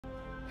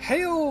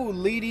Heyo,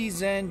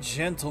 ladies and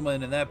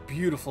gentlemen, and that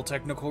beautiful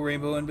technical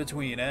rainbow in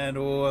between, and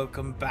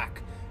welcome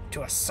back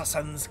to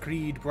Assassin's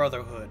Creed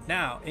Brotherhood.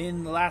 Now,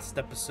 in the last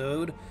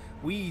episode,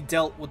 we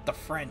dealt with the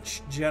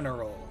French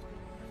general.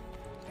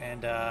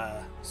 And,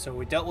 so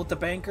we dealt with the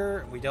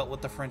banker, we dealt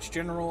with the French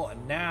general,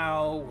 and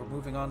now we're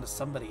moving on to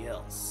somebody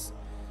else.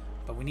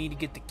 But we need to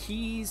get the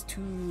keys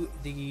to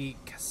the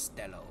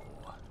Castello.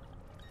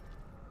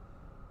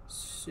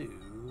 So,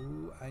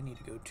 I need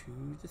to go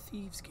to the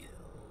Thieves Guild.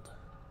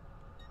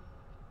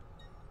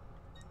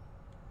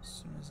 As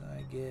soon as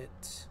I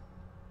get...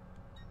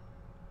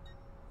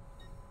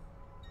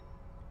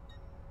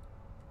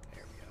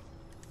 There we go.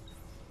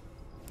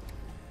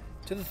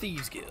 To the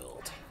Thieves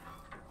Guild.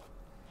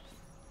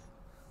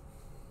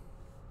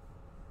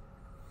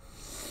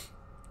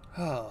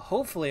 Oh,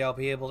 hopefully I'll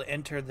be able to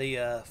enter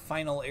the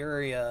final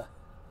area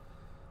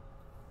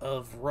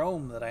of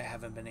Rome that I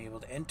haven't been able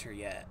to enter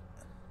yet.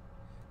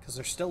 Because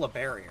there's still a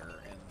barrier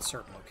in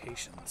certain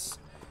locations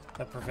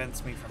that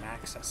prevents me from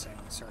accessing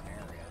certain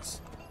areas.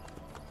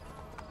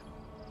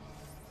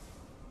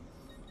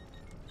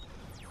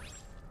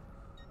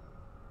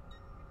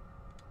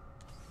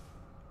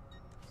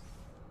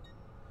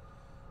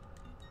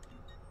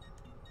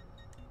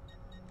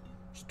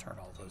 Just turn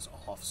all those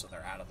off so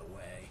they're out of the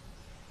way.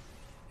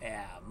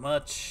 Yeah,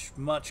 much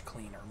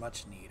cleaner,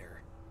 much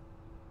neater.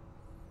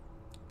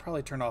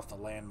 Probably turn off the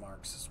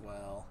landmarks as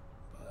well,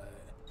 but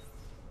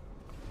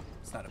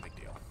it's not a big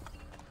deal.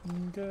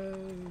 Okay.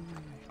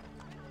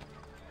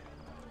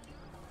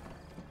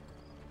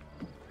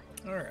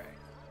 Alright.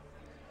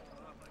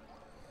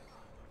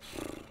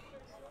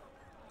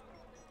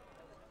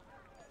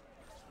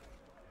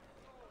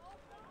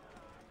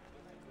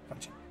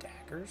 Bunch of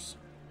daggers.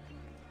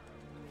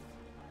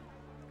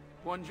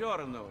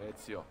 Buongiorno,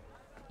 Ezio.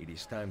 It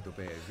is time to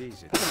pay a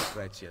visit to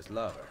Prezia's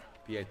lover,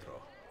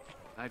 Pietro.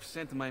 I've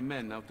sent my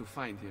men out to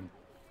find him.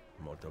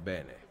 Molto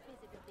bene.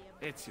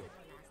 Ezio,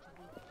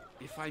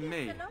 if I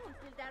may,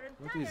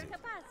 What is it?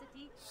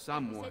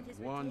 someone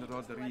warned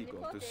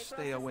Rodrigo to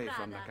stay away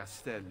from the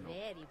Castello.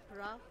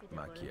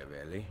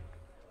 Machiavelli?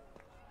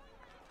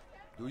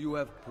 Do you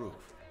have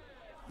proof?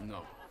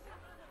 No.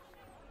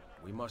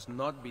 We must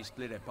not be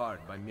split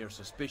apart by mere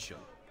suspicion.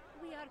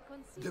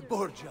 The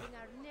Borgia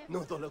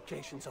know the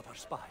locations of our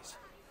spies.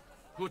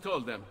 Who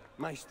told them?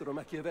 Maestro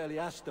Machiavelli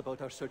asked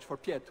about our search for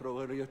Pietro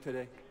earlier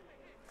today.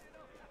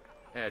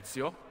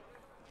 Ezio?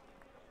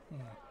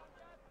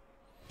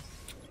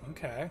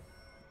 Okay.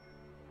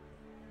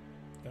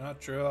 Do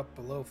not draw up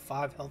below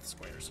 5 health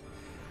squares.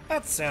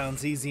 That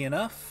sounds easy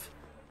enough.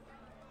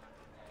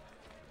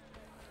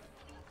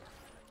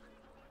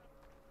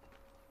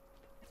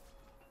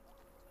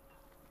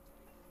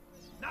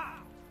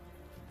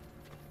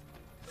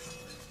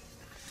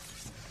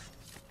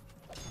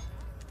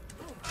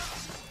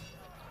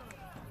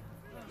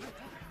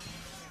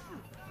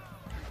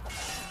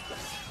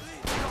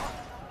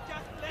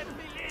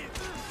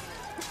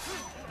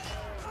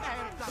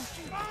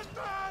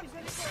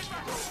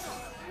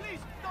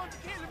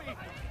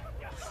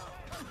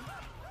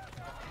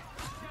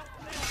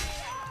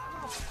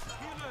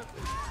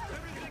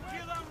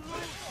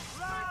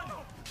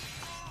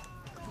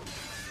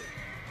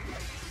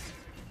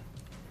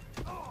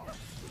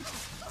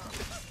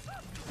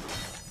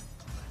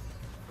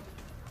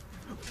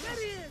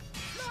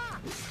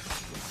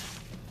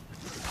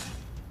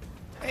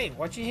 Hey,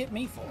 what'd you hit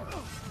me for?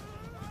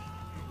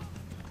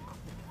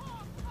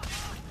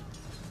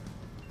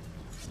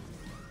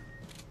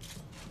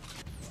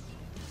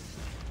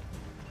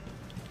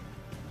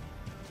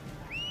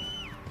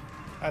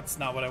 That's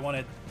not what I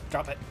wanted.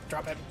 Drop it.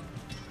 Drop it.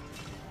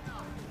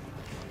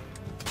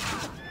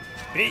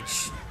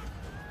 Bitch!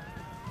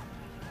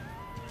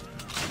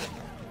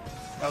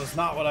 That was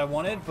not what I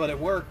wanted, but it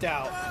worked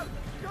out.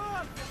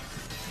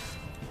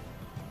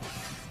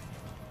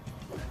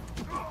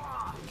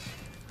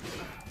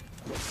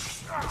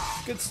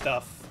 Good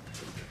stuff.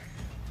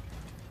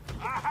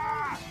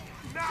 Aha!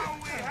 Now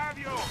we have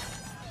you!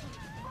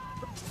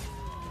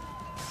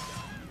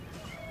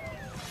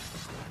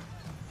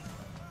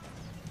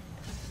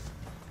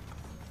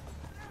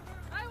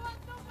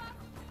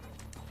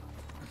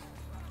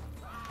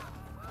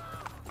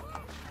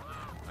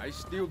 I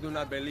still do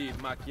not believe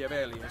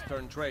Machiavelli has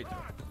turned traitor.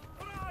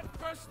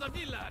 First the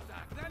villa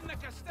attack, then the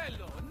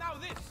Castello, and now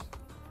this.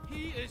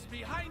 He is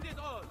behind it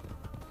all.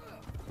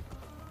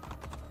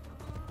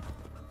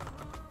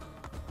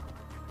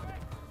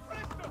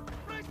 Presto!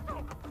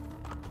 Presto!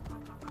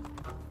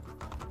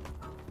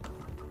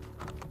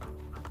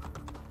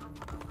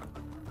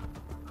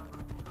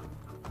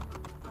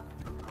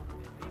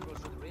 People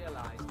should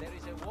realize there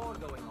is a war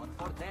going on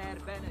for their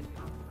benefit.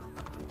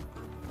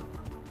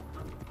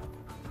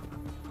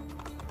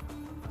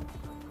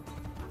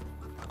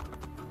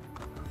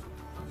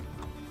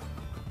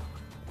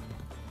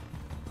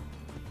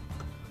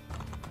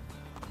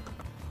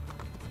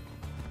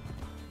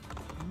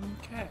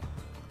 Okay.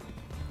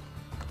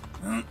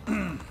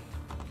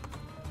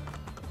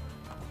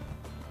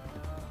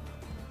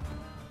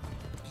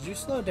 Did you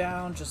slow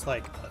down just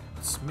like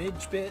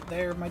smidge bit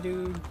there, my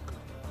dude.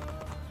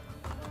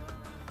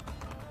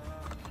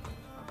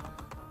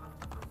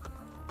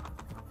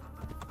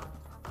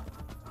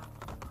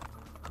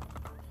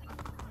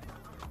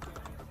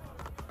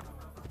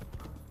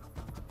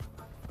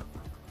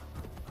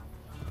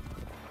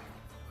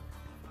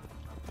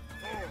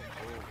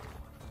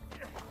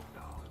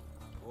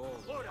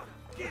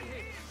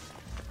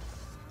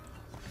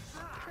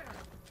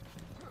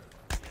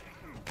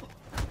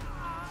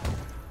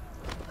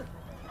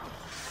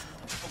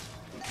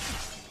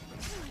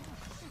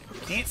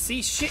 Can't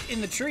see shit in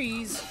the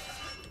trees.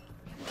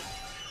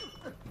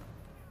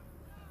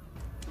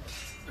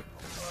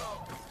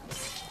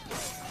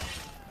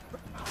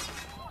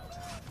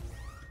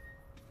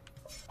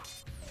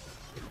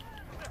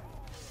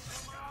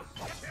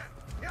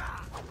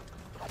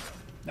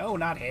 No,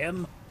 not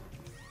him.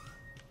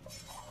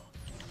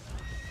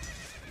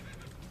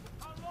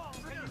 How long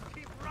can you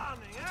keep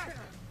running, eh?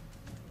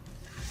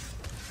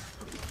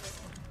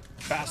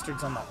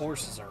 Bastards on the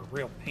horses are a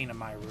real pain in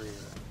my rear.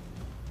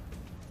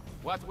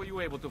 What were you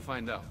able to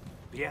find out?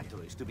 Pietro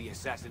is to be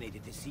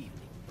assassinated this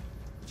evening.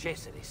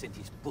 Cesare sent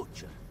his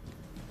butcher.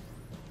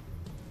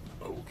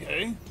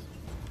 Okay.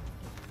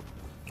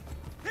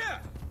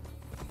 Here!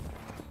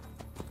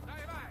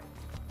 Vai, vai!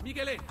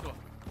 Micheletto,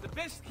 the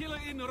best killer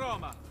in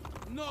Roma.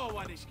 No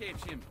one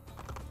escapes him.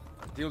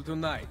 Until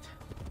tonight.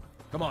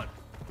 Come on.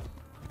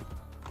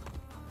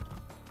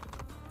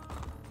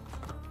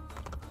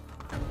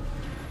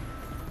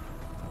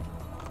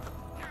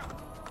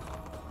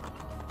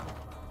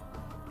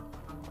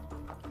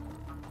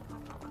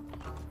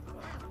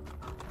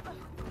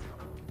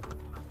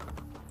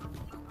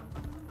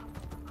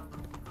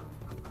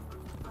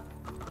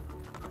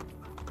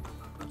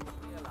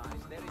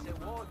 Realize there is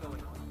a war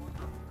going on.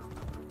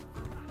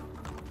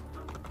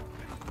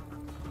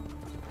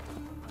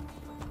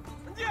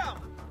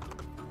 Andiamo!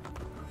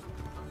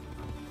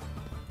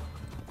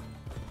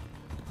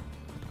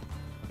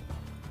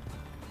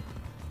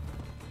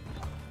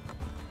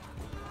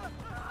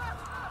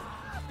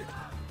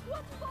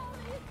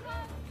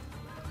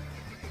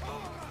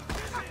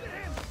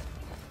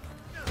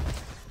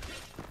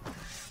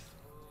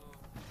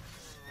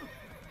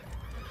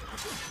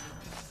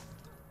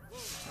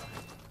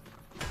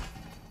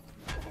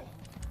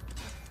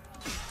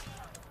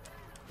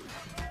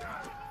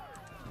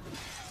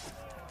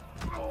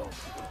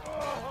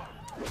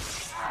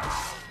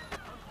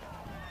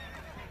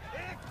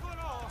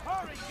 Eccolo!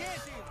 Hurry,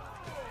 get him!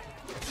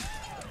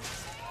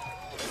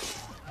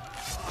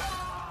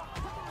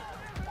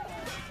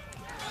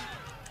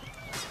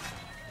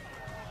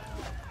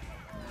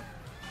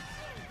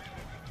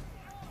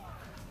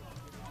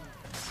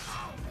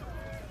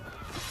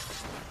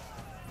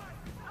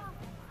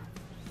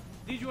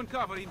 Did you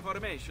uncover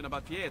information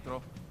about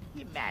Pietro?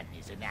 The man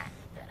is an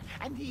actor,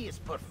 and he is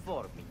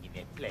performing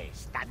in a play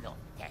stanotte.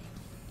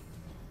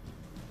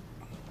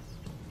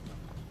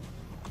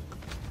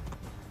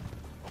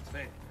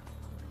 Bene.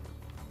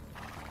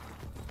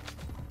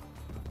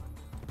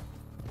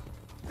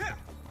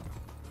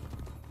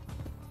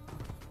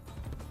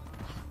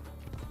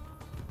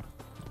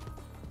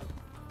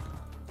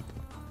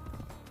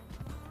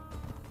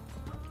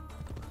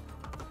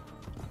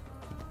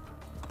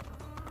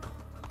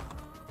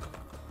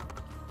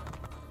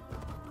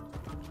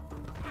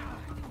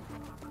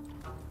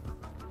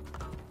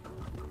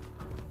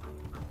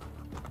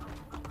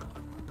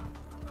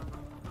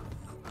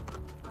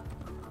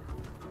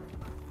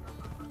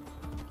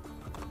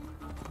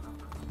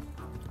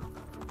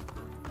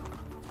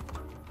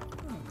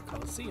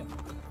 Coliseum.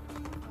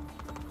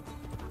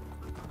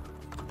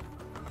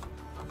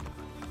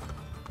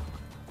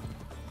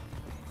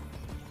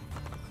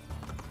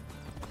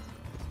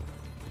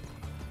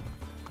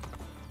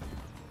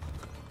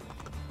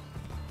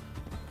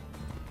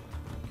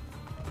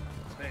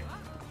 Bene.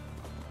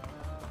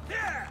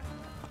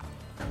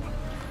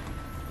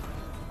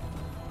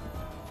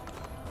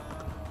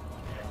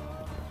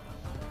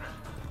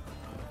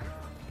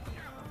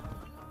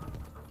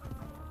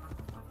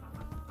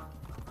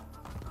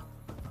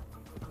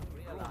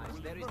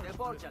 Realize there is the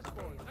Borgia's Day.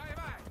 Vai,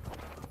 vai!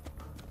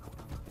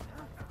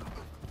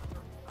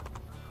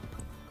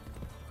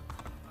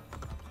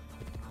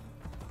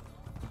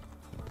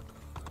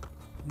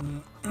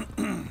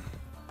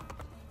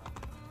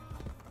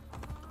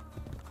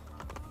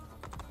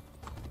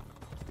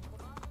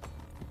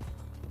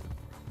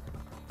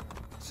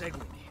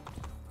 Seguimi.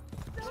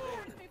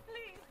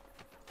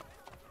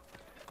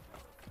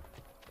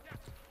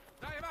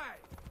 Vai, vai!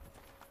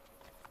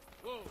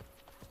 Whoa!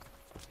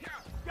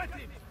 Get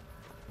him!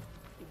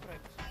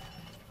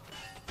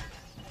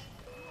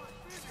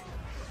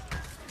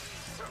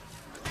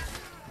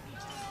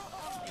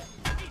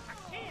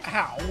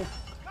 Ow.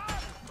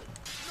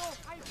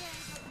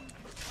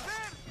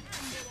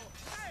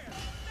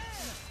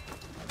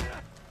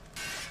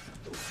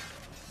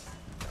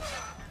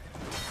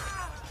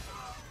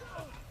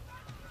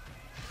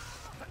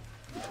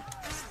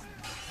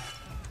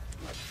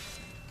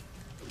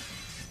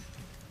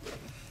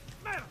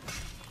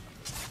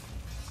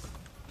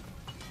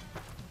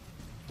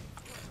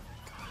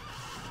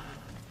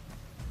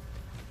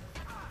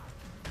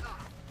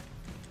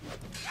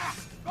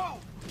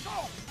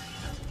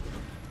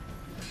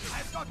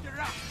 fuck your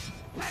ass!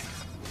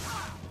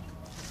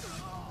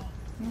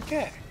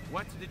 Okay.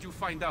 What did you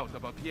find out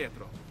about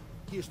Pietro?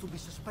 He is to be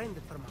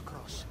suspended from a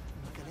cross.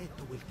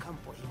 Micheletto will come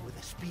for him with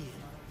a spear.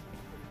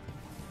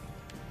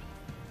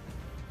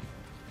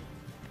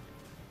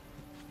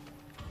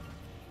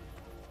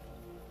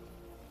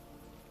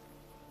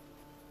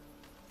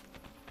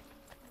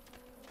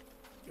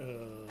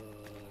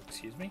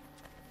 Excuse me?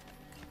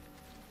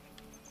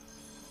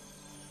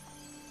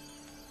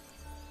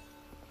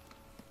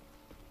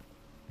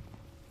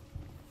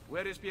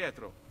 Where is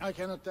Pietro? I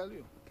cannot tell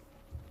you.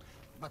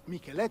 But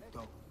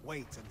Micheletto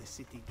waits at the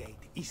city gate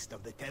east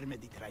of the Terme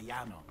di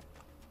Traiano.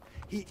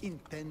 He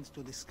intends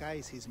to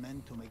disguise his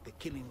men to make the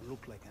killing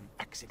look like an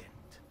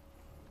accident.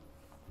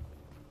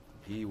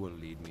 He will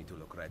lead me to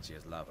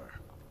Lucrezia's lover.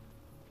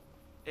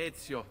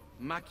 Ezio,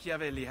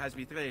 Machiavelli has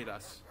betrayed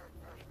us.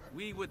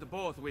 We would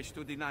both wish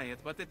to deny it,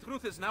 but the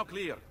truth is now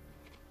clear.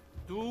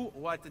 Do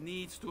what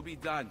needs to be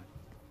done.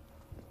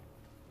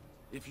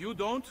 If you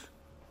don't,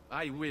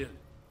 I will.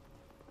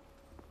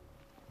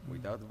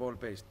 Without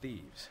Volpe's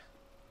thieves,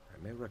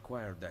 I may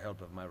require the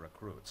help of my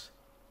recruits.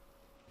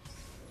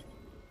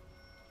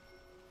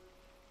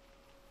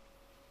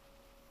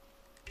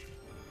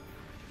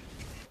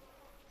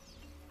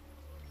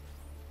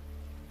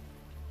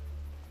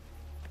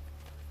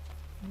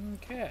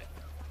 Okay.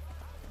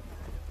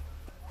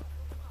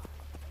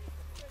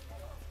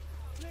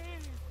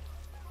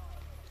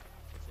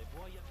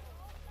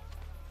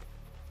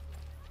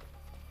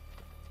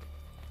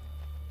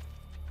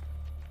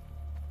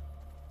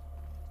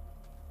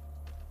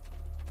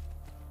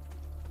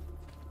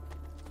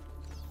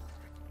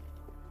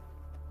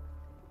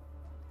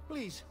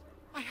 Please,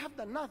 I have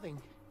done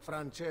nothing.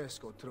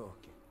 Francesco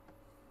Trocchi.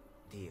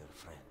 Dear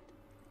friend,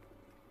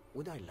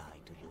 would I lie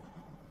to you?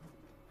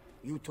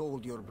 You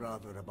told your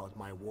brother about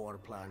my war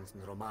plans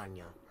in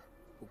Romagna,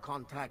 who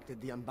contacted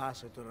the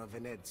ambassador of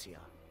Venezia.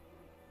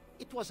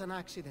 It was an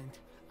accident.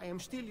 I am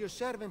still your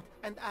servant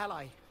and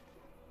ally.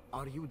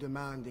 Are you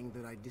demanding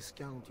that I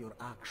discount your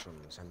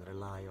actions and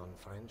rely on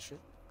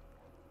friendship?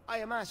 I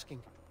am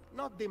asking,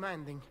 not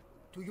demanding.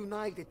 To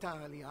unite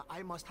Italia,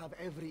 I must have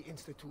every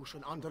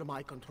institution under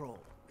my control.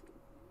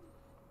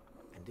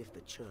 And if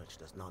the church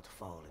does not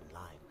fall in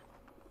line,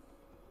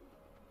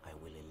 I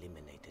will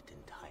eliminate it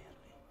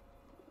entirely.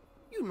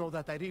 You know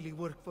that I really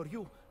work for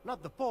you,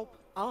 not the Pope.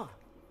 Ah,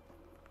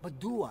 but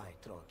do I,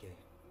 Trocchi?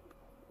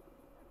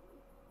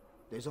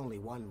 There's only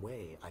one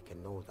way I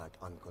can know that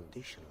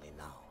unconditionally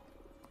now.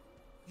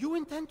 You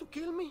intend to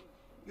kill me?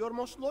 Your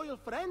most loyal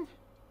friend?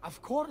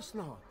 Of course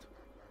not.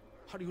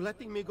 Are you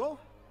letting me go?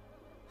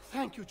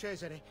 Thank you,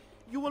 Cesare.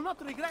 You will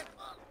not regret...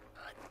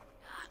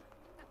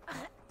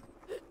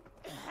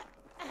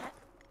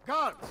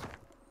 Guards!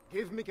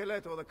 Give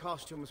Micheletto the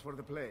costumes for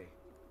the play.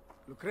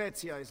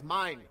 Lucrezia is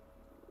mine.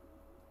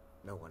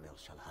 No one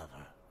else shall have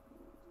her.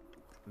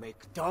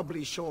 Make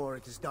doubly sure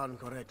it is done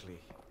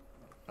correctly.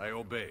 I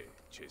obey,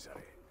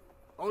 Cesare.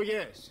 Oh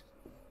yes.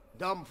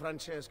 Dump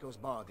Francesco's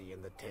body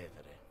in the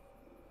Tevere.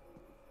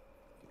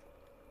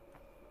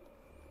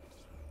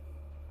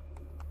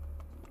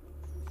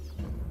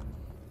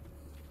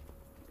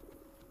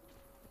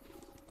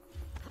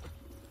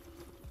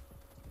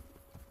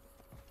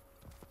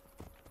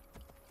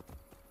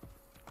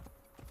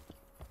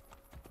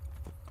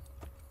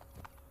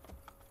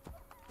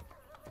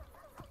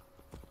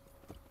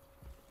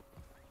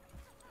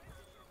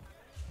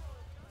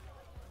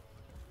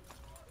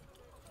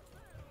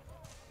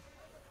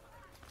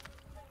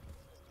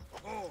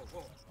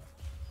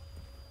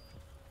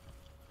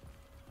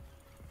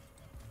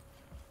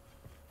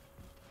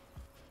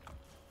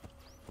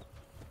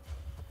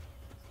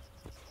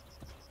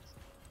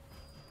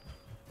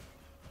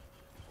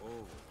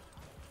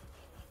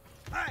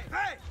 Hey,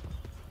 hey!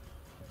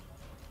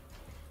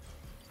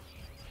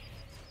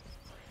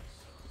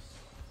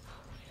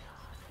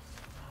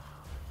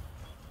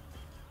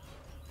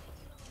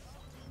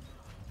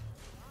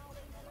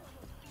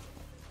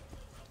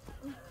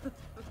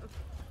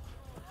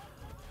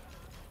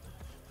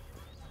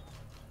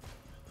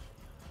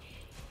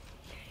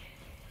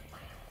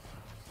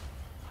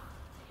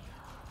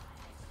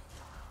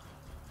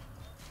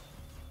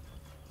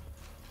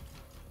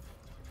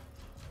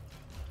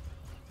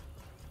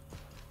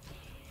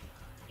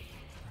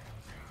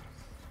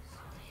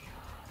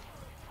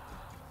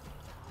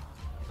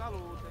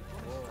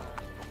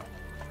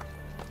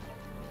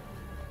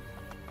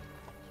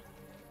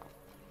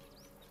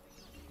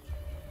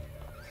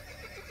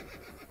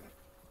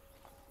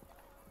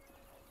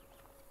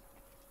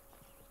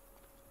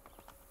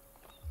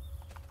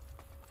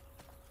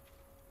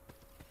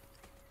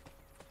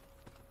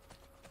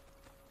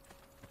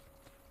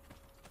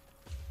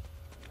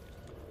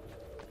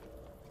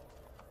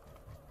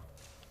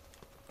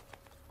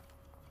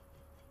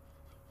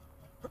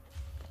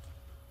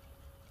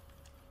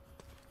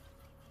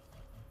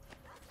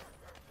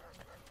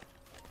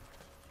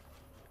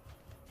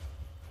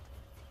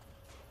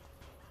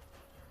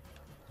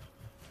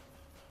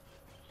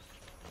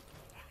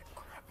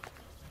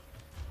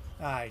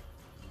 I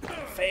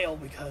fail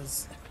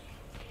because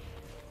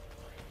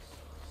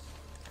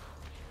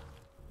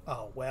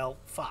Oh, well,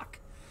 fuck.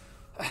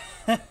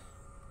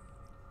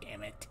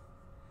 Damn it.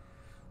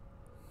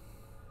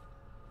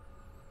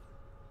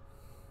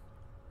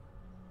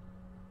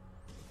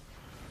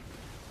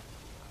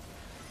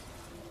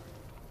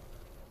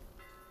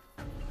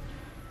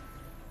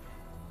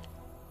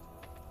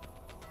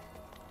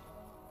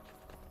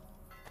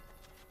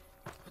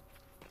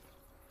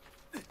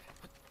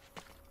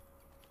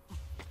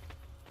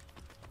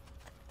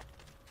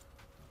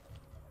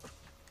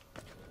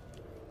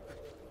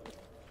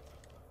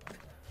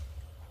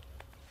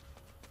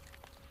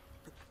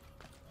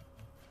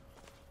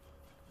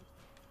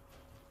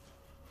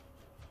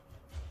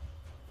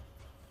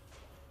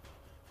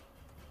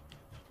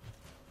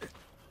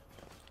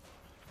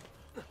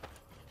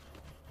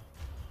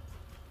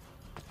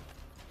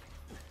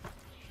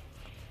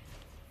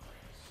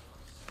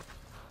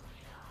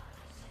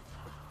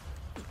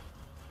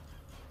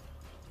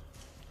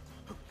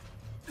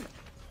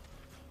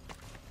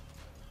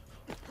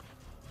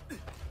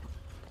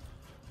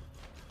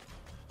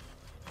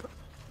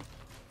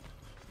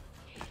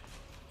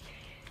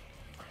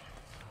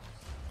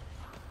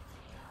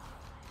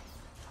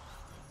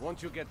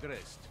 Once you get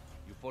dressed,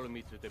 you follow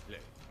me to the play.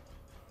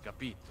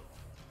 Capito?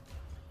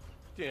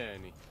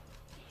 Tieni.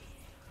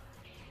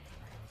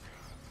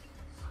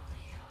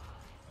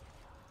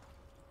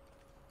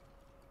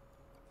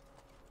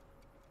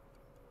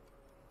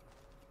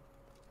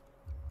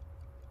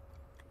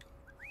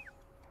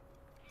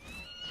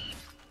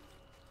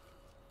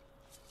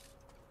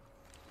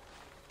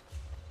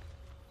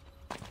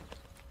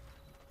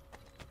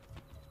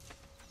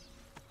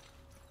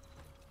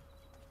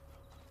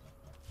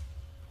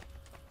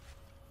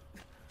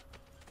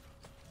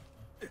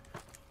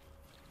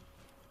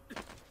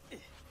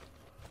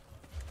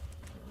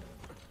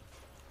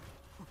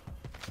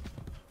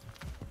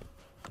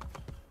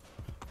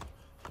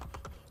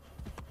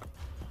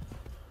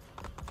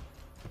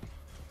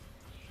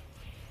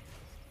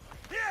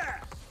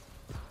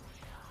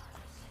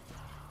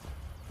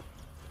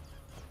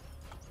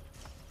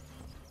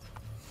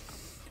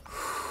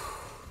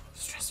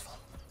 Stressful.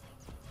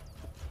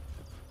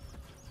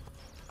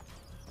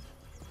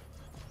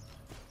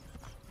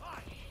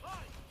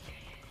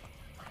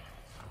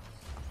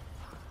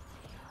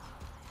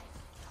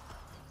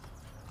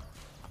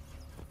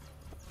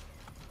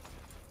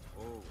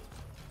 Oh.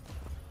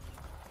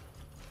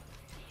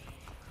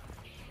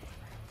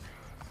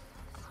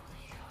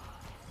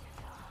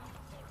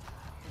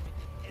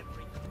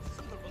 Every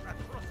conceivable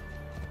atrocity.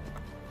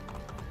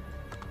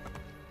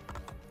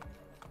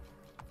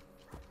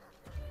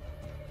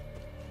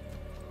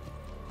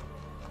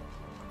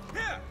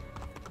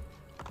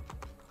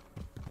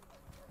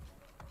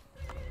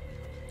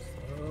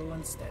 Slow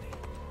and steady.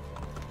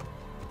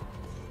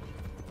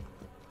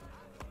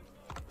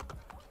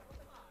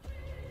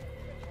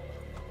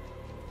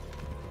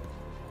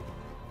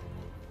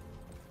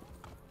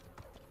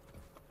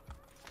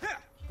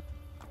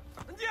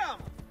 Andiamo!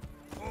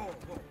 Oh,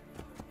 oh.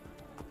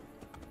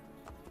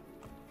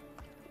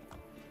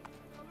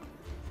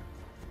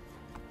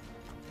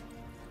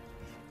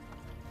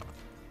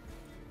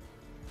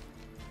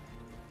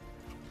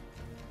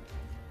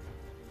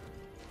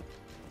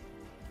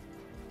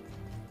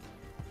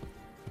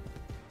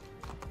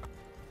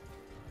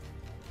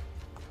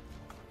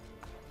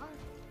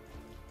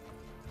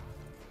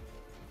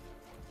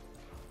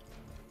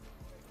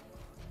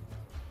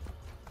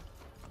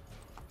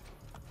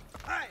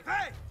 Hey,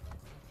 hey!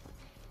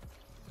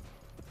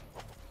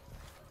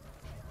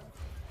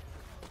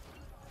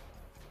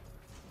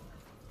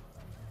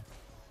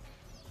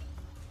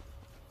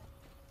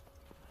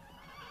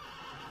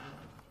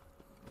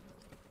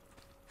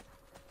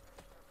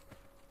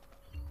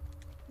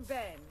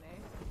 Bene.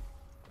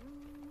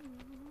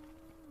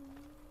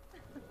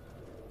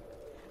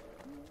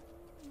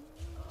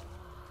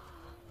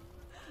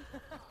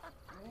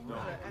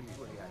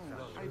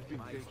 I've been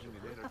taking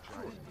an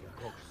energizing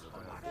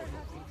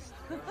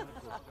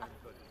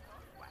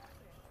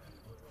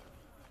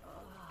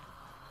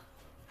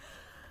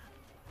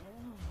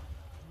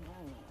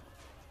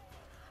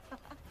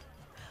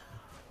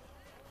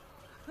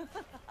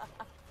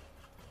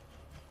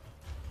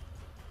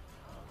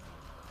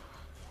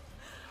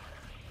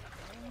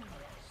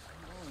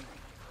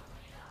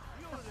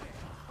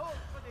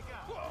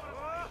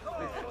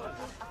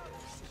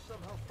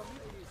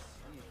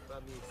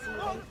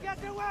Don't get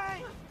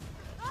away!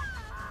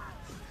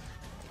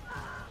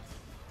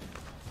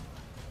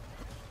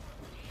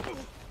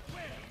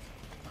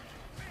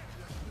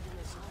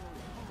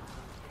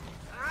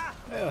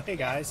 Oh, hey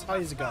guys,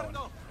 how's it going?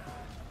 Oh,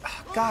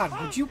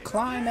 God, would you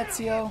climb,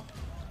 Ezio?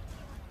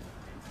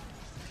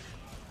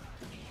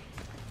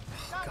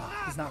 Oh,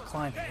 God, he's not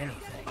climbing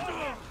anything.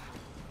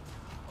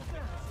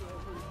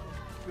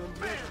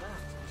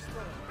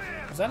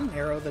 Was that an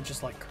arrow that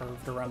just like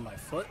curved around my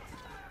foot?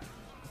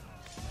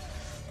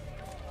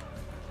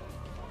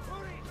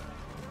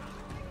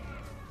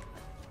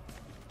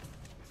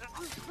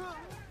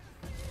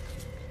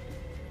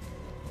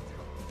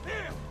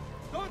 Here!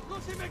 Don't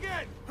lose him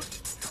again!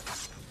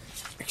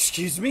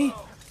 Excuse me?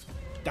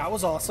 That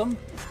was awesome.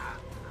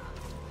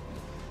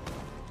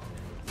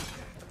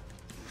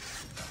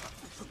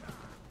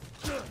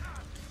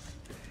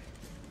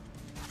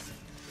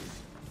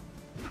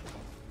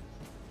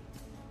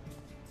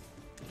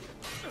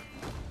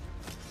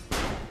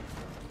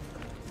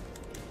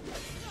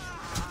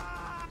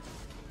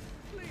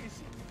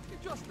 Please,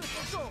 just let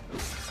us go.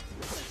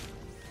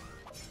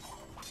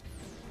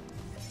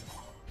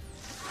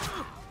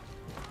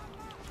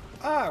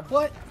 Ah,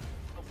 what?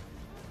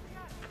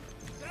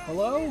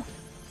 Hello?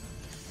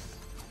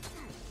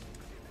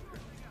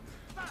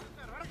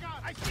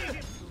 I see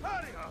him!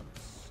 Hurry up!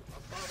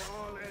 Above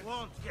all, I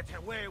won't get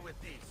away with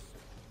this.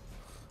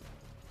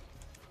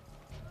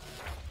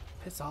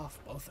 Piss off,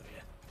 both of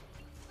you.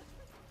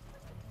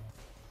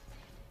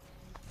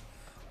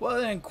 Well,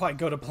 it didn't quite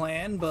go to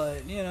plan,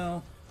 but, you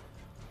know.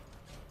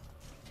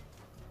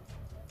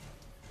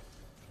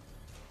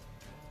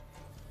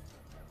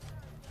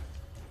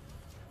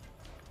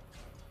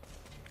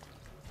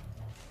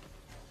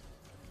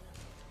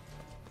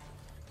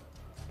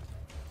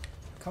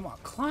 Come on,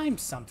 climb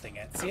something,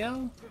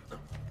 Ezio.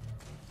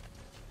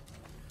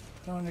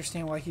 I don't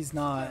understand why he's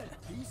not.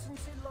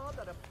 Decency law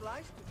that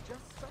applies to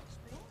just such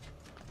things?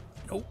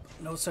 Nope,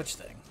 no such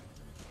thing.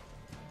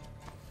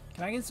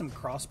 Can I get some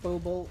crossbow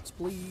bolts,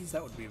 please?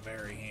 That would be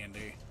very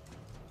handy.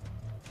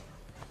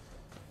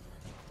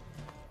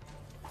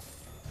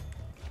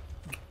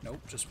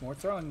 Nope, just more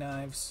throwing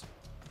knives.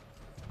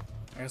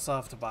 I guess I'll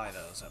have to buy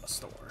those at a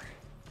store.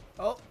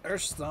 Oh,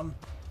 there's some.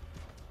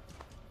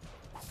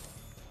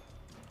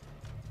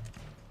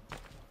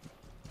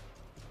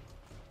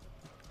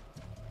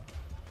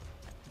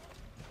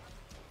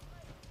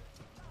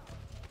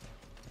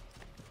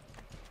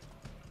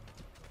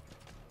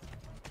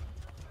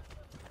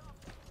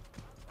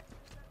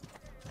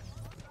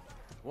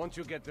 Once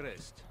you get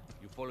rest,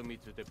 you follow me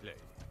to the play.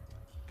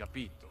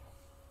 Capito?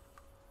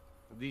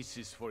 This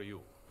is for you.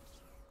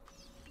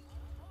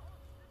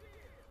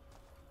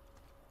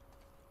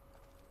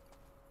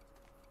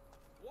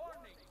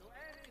 Warning to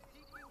any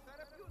seeking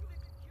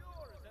therapeutic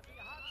cures at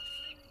the hot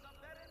springs of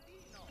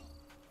Ferentino.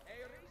 A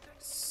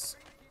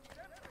recent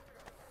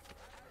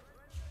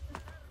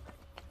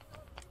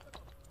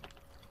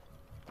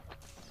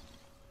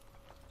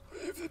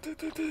increase in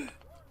temperature.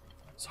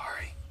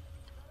 Sorry.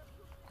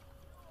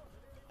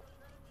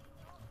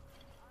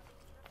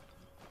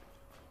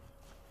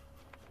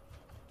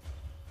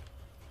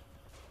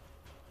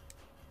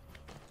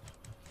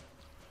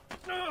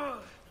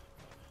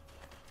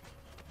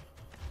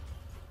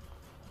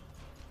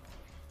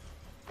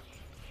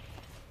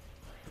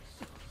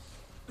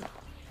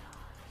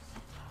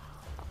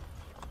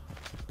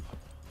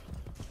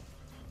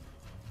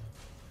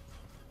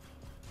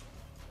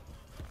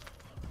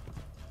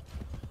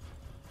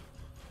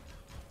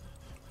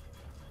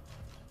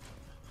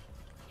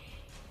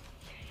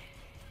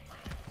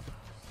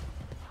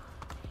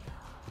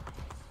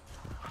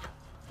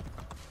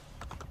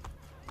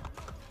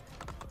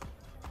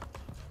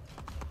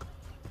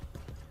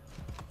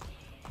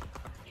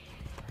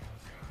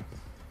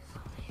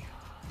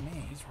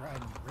 Man, he's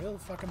riding real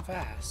fucking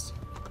fast.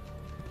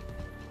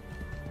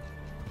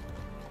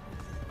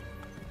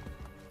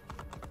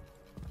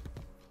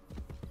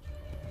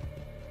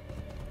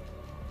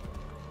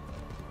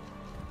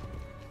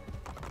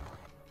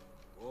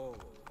 Whoa.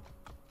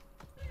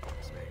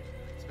 It's me.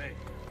 It's me.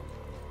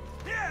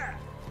 Yeah!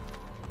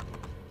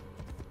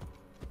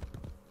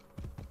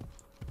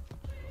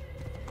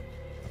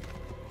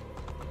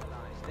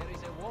 Realize there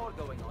is a war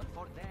going on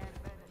for their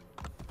benefit.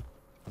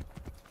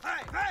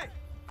 Hey, hey!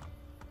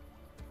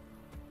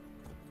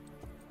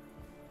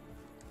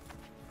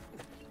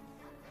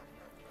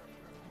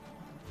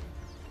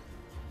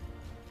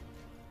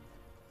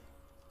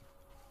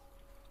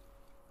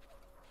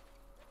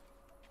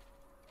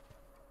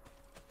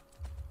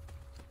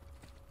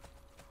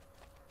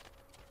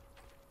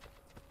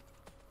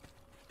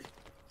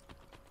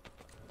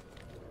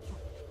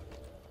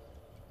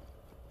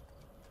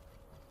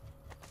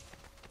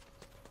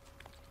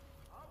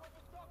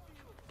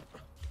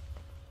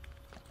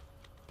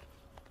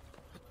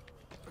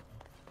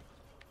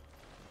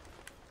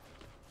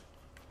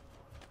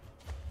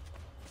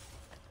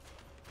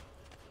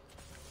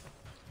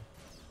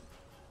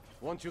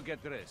 Once you get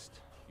rest,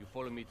 you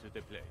follow me to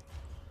the play.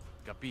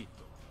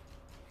 Capito?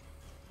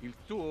 Il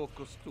tuo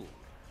costume.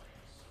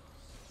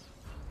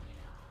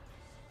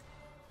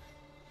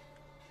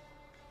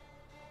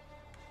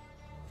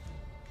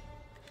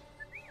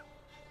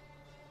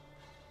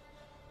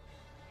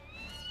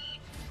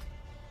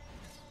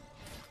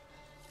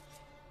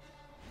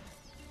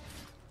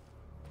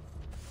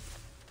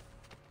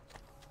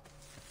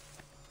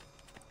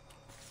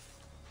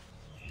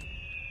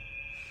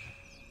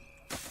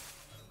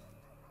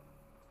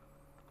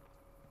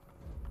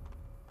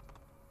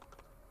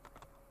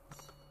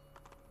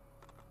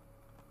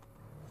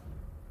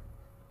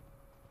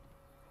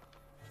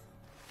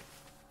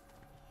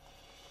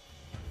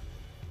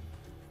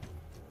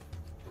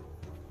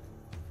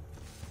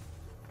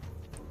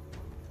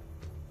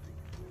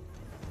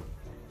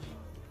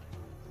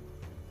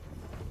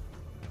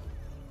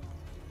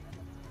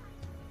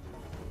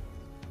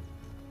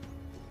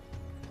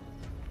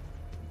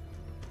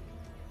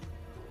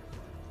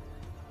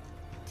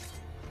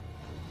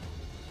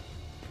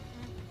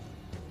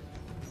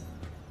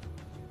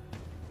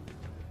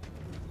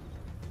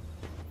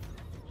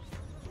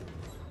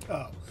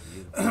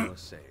 Here for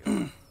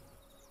sale.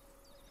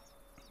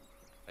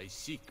 I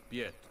seek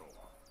Pietro.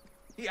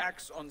 He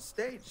acts on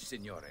stage,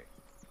 signore.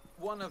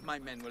 One of my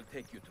men will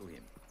take you to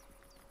him.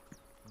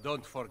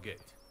 Don't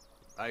forget,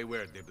 I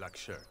wear the black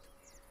shirt.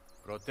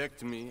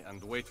 Protect me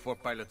and wait for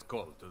pilot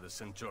call to the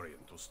Centurion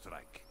to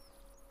strike.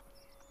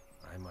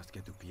 I must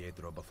get to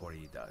Pietro before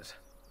he does.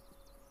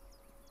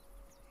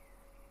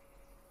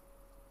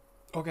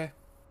 Okay.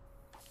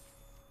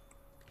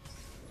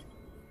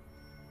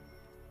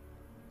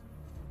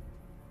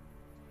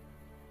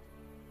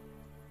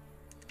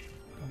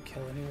 Don't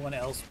kill anyone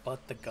else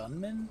but the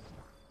gunman?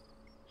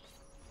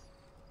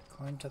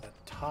 Climb to the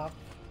top.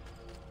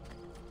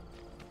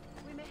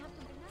 We may have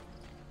something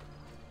next.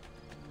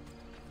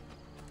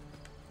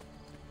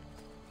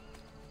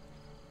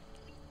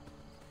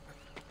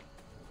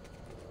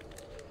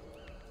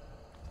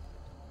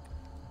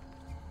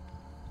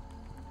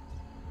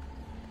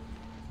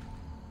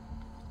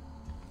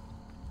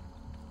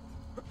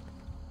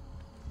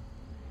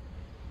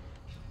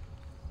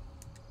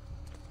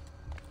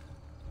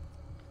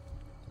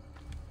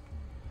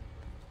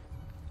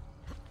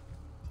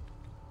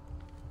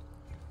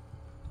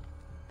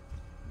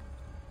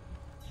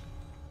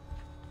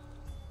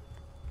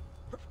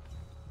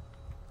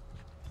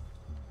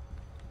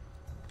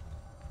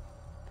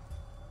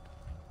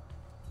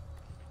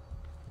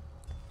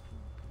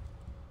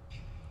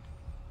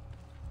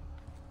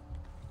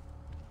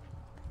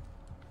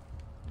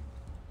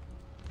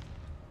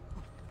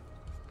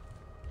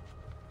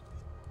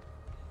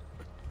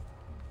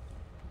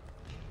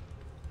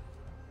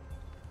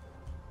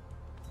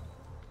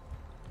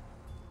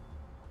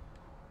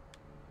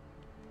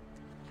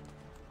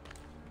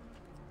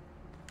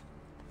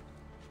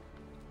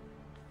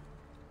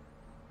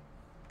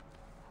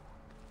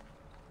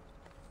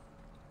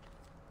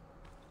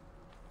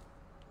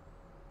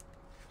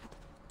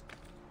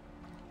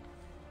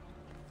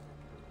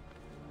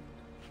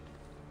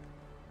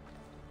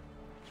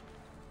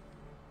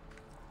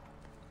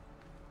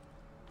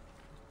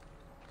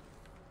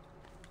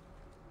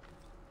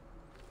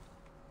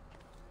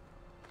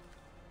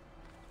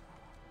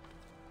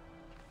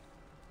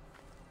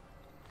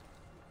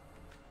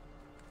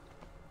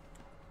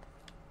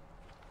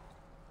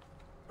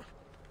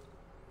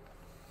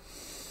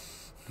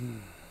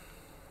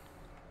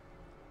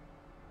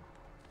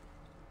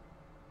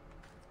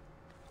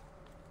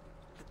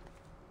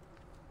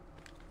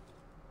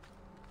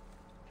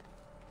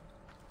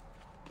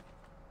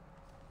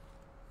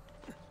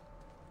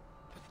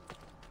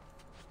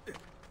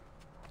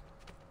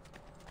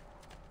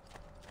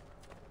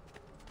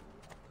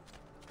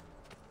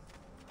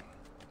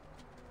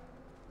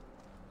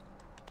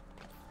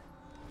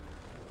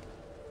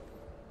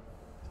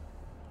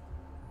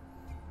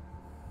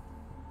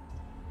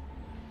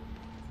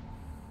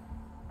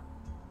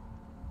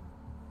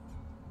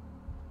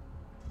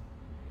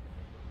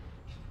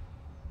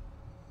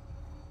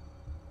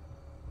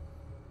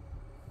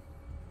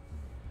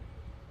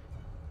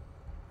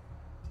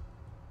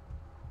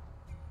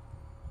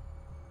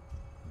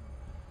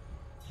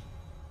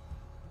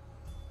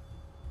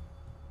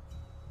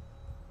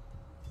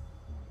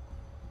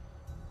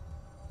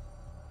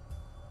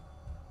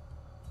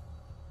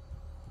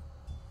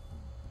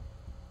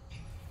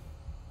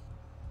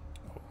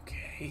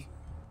 Okay.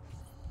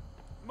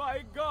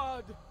 My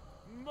God!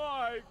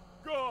 My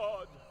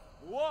God!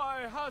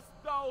 Why hast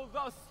thou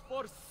thus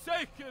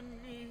forsaken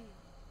me?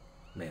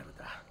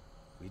 Merda.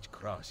 Which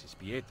cross is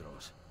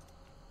Pietro's?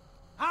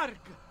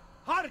 Hark!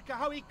 Hark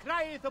how he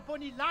crieth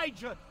upon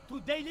Elijah to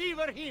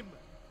deliver him!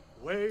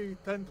 Wait,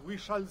 and we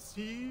shall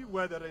see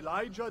whether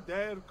Elijah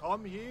dare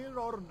come here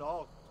or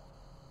not.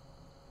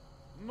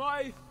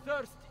 My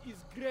thirst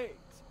is great.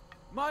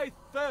 My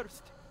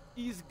thirst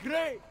is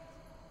great.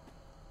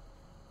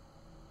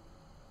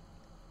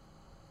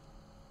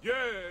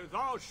 Yea,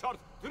 thou shalt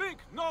drink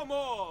no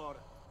more.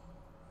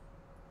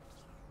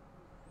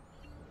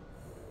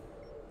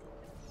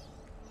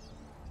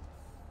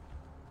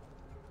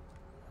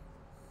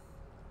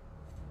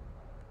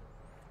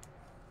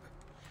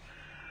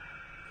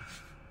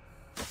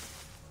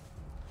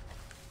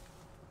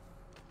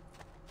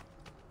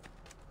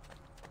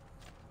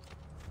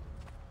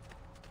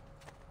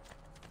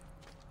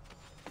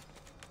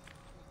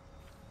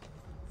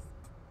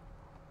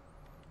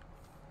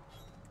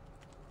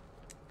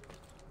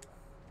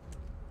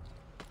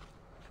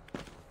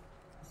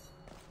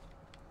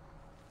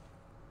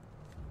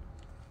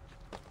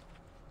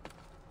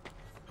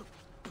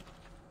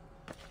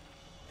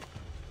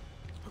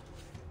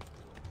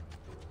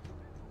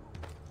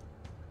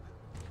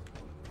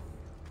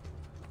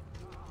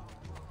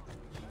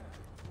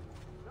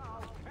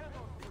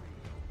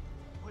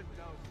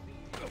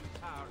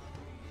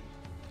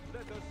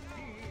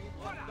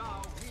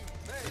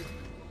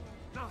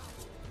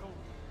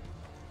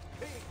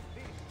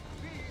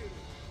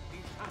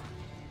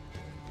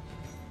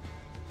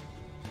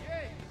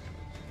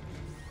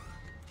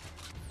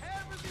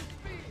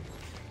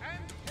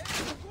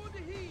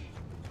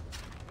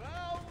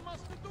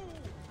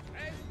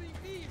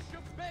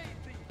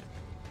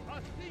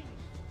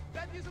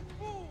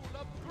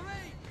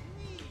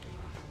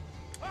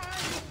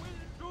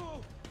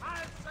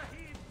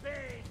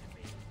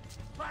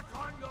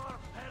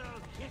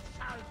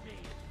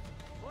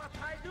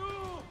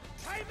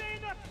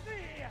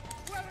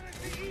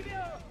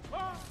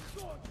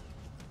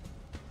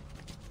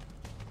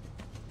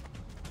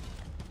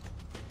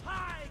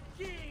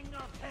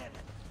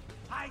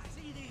 I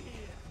see thee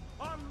here,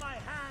 on my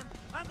hand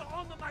and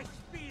on my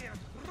spear,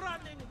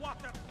 running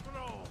water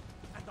flow,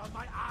 and on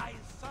my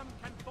eyes some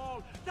can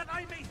fall, that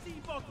I may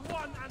see both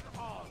one and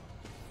all.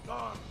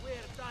 Lord,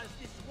 where does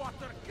this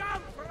water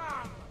come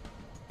from?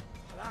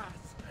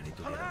 Alas, I need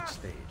to get on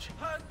stage.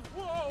 And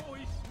woe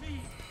is me!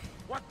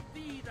 What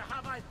deed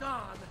have I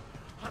done?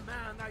 A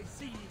man I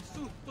see,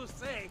 sooth to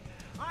say,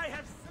 I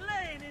have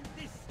slain in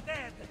this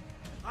stead.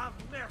 Have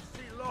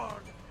mercy,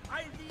 Lord,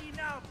 I thee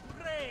now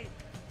pray,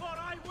 for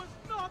I was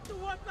not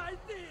what I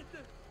did.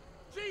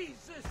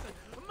 Jesus,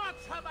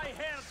 much have I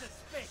heard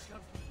spake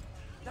of thee,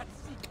 that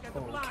sick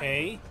and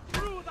blind,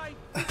 through thy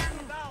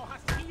people thou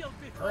hast healed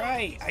before.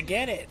 Right, I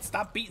get it.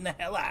 Stop beating the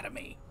hell out of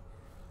me.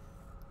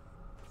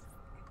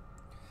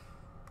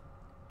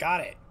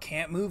 Got it.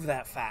 Can't move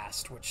that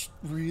fast, which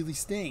really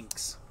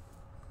stinks.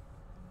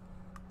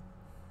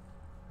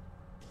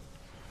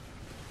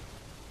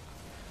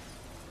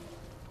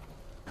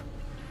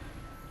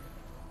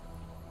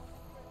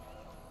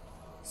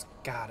 There's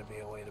gotta be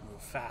a way to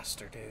move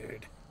faster,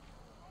 dude.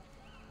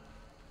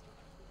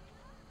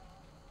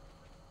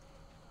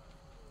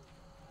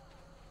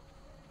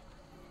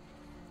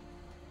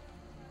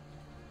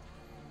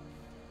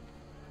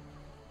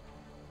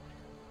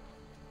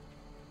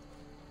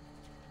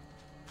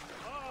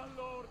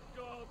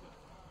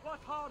 What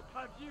heart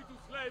have ye to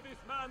slay this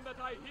man that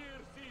I here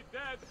see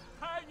dead,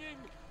 hanging,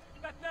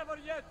 that never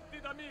yet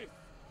did amiss?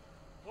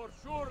 For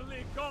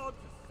surely God's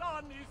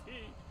son is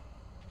he.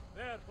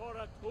 Therefore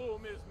a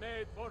tomb is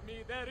made for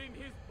me, therein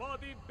his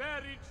body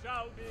buried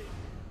shall be.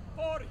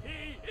 For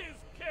he is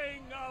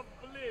King of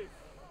bliss.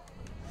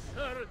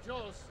 Sir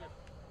Joseph,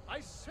 I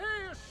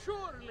say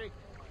surely,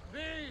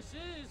 this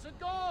is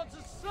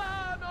God's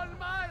Son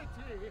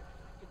Almighty.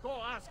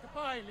 Go ask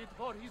Pilate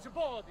for his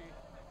body,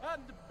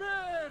 and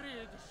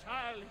buried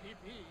shall he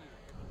be.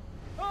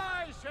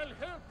 I shall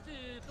help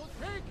thee to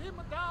take him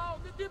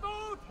down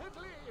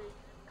devotedly.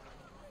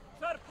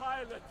 Sir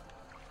Pilate,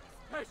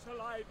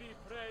 special I thee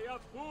pray, a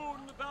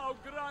boon thou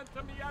grant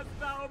me as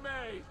thou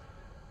may.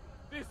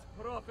 This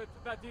prophet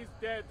that is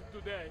dead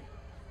today,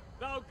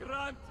 thou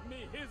grant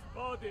me his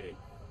body.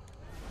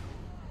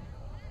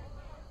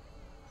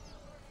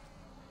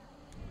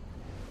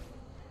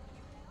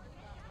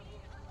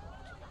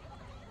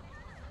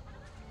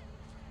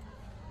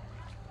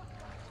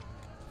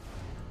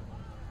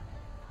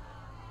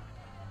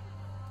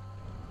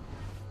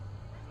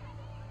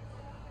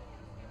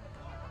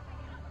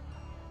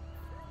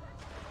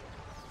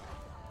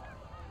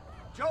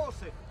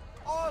 Joseph,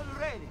 all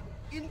ready,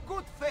 in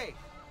good faith.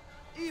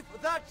 If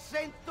that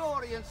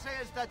centurion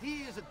says that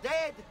he is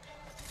dead...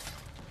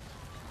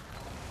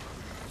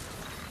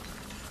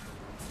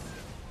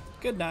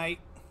 Good night.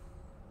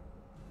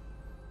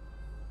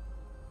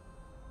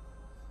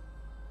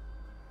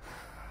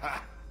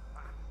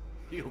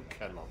 You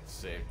cannot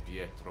save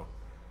Pietro.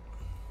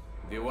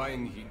 The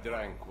wine he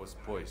drank was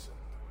poisoned.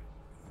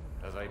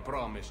 As I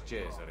promised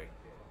Cesare,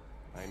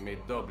 I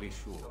made doubly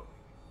sure.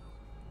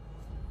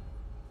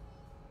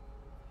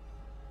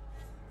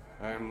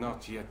 I am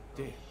not yet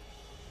dead.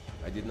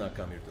 I did not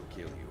come here to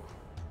kill you.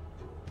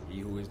 He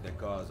who is the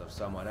cause of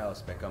someone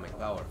else becoming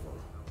powerful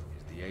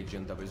is the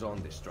agent of his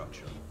own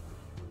destruction.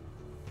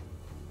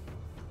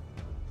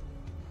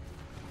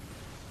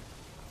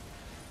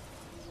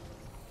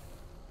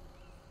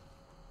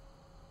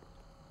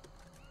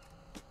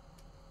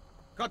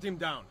 Cut him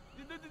down!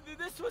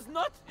 This was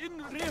not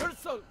in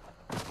rehearsal!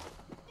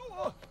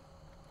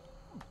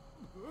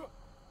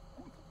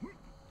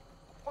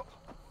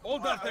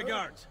 Hold up the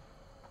guards!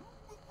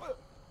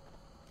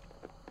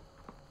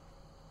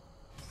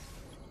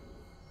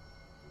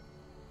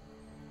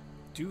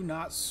 Do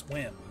not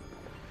swim.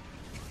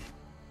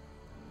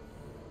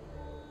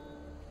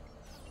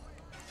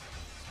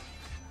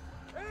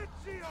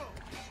 Ezio!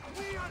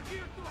 We are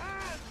here to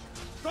hand!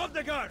 Stop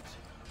the guards!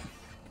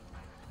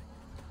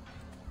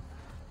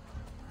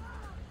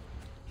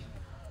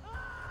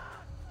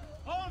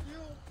 Hold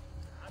you!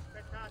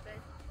 Aspettate!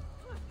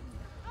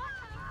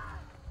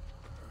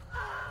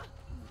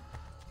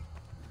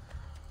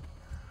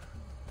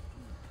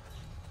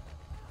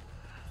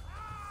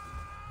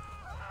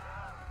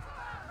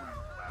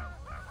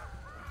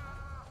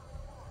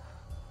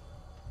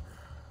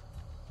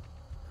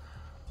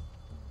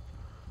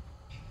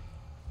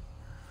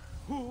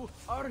 Who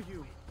are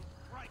you?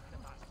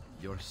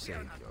 Your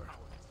savior.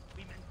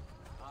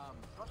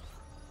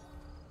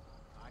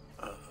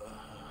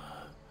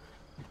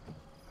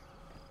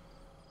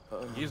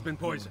 He has been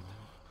poisoned.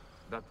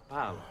 That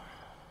pal,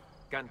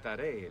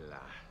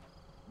 Cantarella.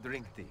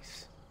 Drink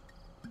this.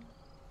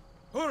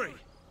 Hurry!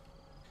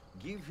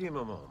 Give him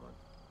a moment.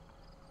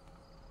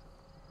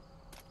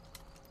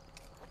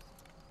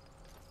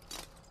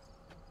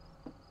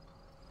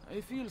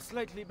 I feel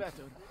slightly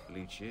better.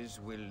 Leeches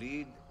will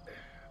lead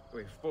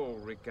to full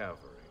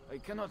recovery. I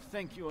cannot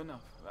thank you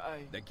enough.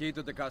 The key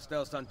to the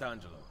Castel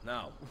Sant'Angelo,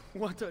 now.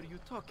 What are you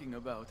talking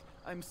about?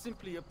 I'm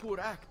simply a poor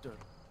actor.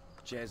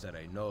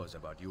 Cesare knows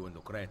about you and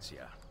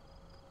Lucrezia.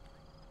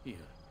 Here.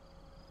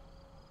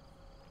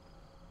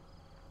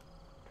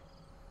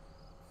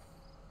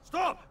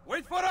 Stop!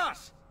 Wait for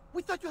us!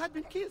 We thought you had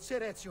been killed, Ser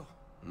Ezio.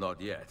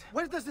 Not yet.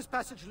 Where does this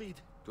passage lead?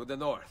 To the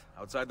north,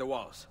 outside the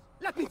walls.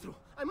 Let me through.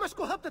 I must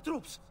go help the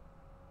troops.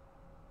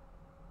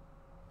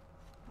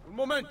 Un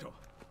momento!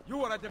 You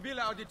were at the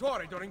Villa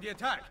Auditore during the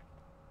attack.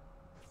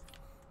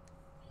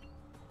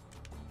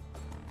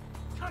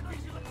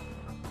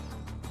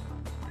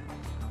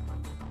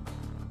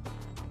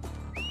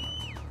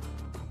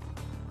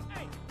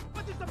 Hey,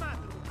 what is the matter?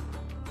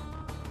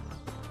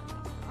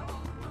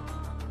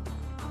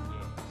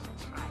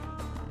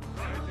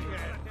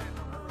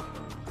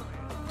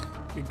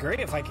 It'd be great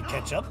if I could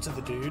catch up to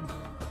the dude.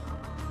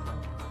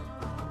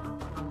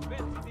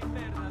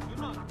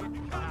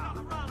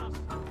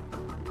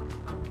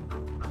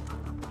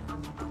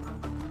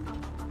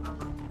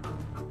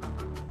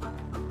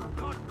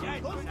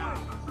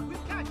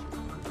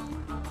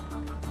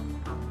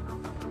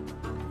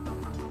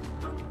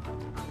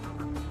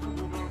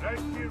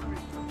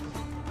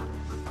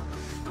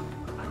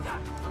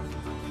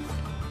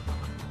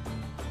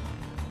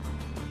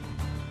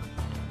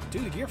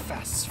 Dude, you're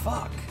fast as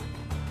fuck.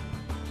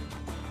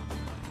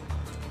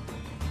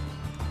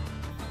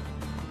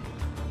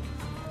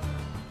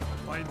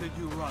 Why did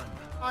you run?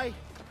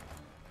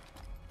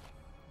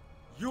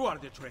 You are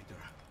the traitor,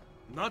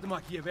 not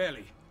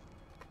Machiavelli.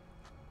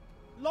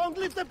 Long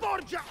live the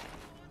Borgia!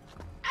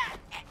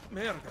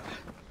 Merda.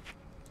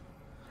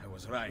 I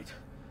was right.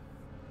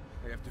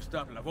 I have to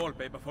stop La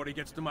Volpe before he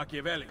gets to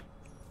Machiavelli.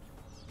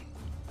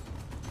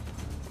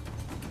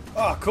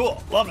 Oh,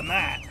 cool. Loving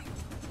that.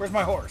 Where's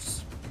my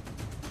horse?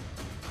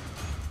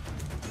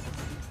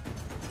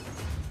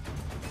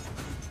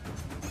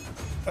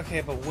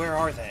 Okay, but where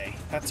are they?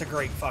 That's a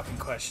great fucking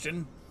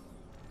question.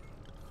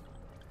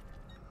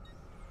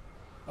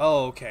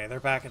 Oh, okay. They're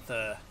back at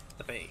the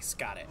base.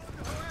 Got it.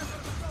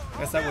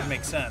 Guess that would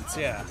make sense,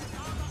 yeah.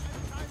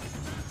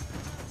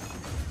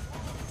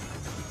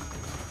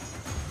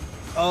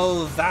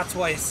 Oh, that's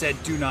why I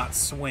said do not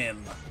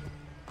swim.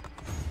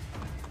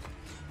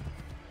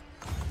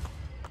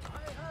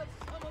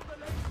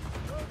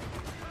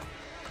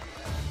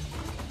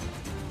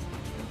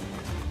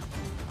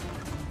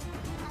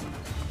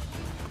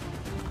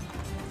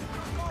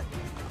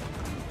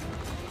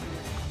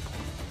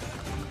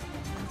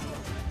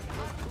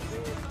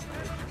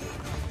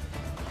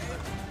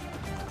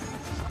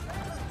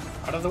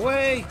 Out of the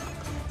way!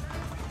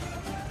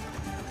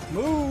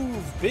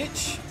 Move,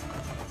 bitch!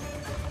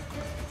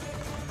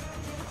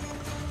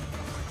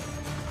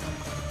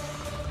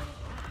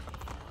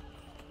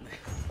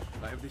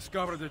 I have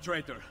discovered the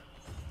traitor.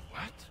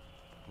 What?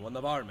 One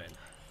of our men.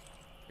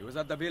 He was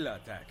at the villa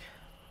attack.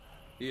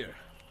 Here,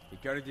 he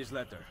carried his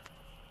letter.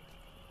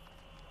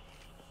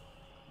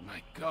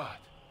 My God.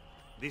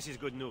 This is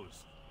good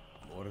news.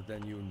 More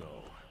than you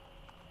know.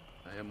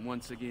 I am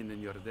once again in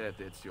your debt,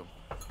 Ezio.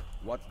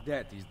 What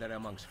debt is there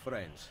amongst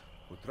friends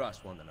who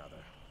trust one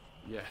another?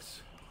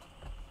 Yes.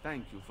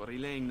 Thank you for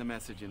relaying the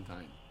message in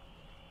time.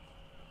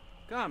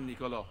 Come,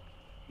 Niccolo.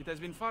 It has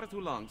been far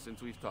too long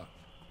since we've talked.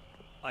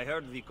 I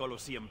heard the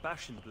Colosseum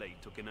Passion Play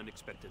took an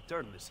unexpected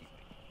turn this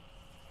evening.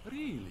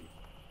 Really?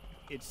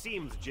 It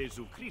seems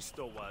Jesu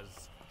Christo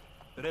was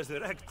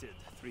resurrected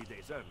 3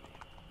 days early.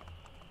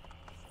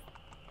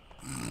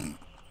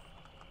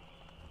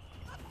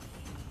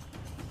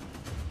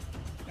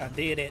 I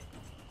did it.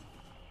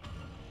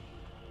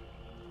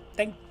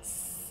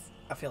 Thanks.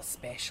 I feel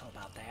special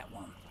about that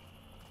one.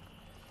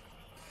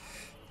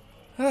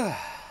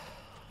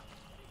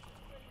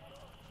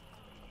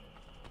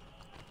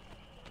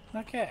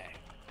 Okay.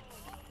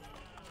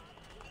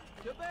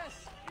 The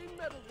best in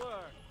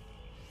metalwork.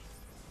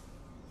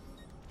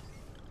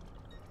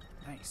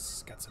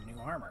 Nice. Got some new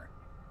armor.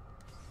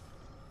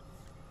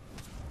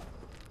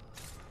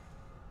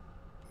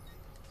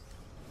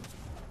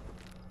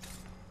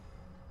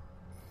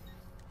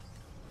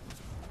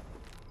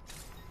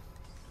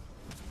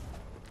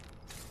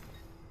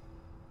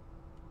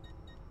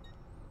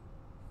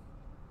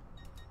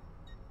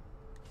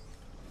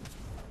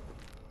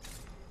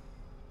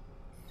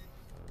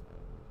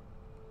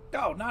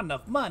 Oh, not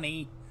enough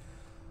money.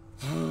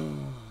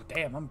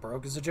 Damn, I'm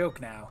broke as a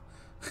joke now.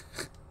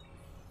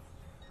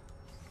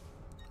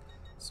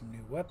 Some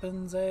new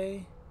weapons, eh?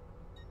 I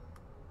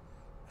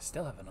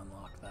still haven't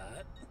unlocked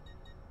that.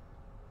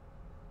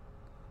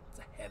 It's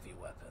a heavy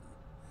weapon.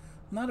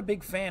 I'm not a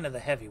big fan of the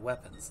heavy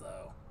weapons,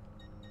 though.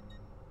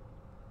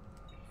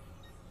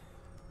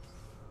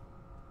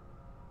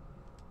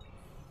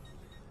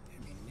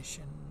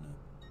 Ammunition.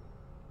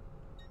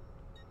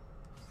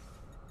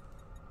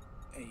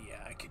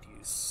 Yeah, I could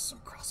use some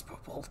crossbow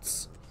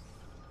bolts.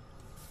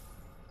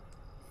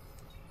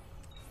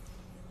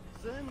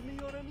 Send me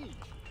your image.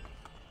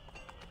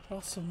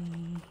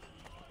 Awesome.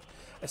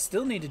 I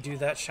still need to do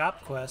that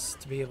shop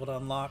quest to be able to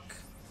unlock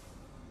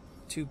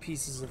 2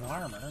 pieces of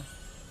armor.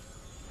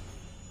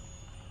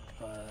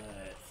 But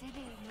do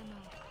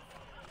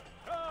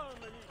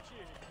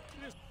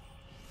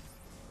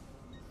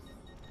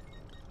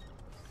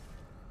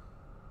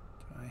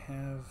I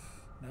have...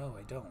 No,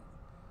 I don't.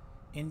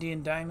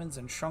 Indian diamonds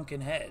and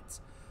shrunken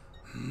heads.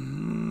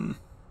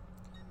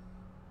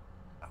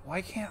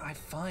 Why can't I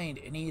find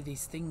any of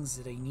these things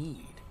that I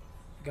need?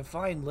 I can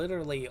find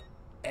literally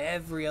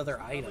every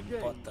other item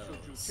but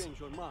those.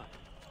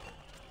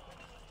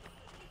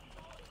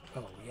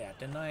 Oh yeah,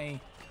 didn't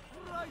I?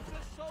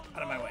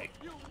 Out of my way.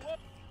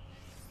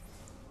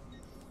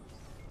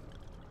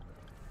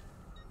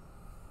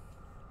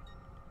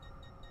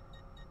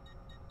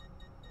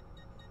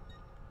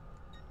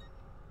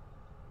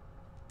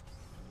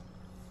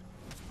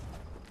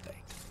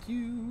 Thank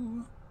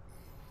you.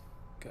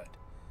 Good.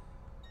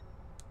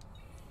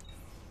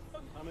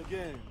 Come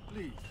again,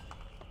 please.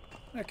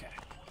 Okay.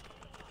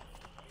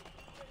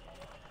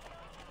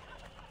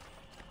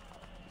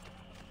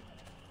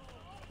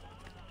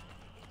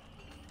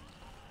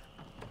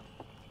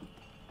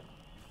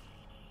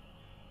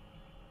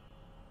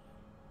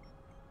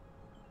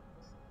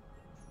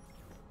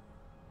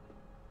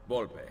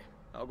 Volpe,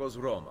 how goes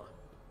Roma?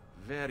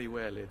 Very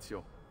well,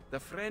 Ezio. The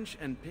French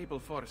and Papal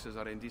forces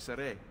are in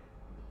disarray.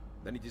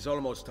 Then it is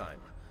almost time.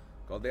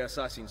 Call the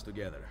assassins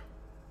together.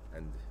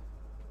 And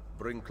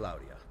bring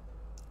Claudia.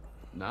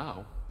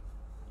 Now?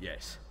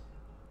 Yes.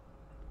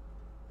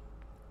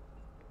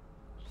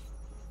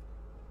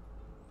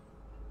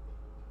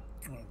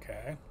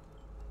 Okay.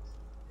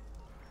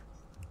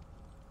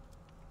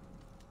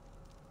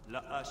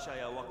 La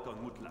ashaya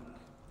waqtan mutlaq,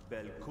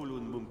 bel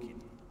kulun mumkin.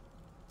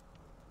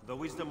 The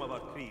wisdom of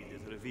our creed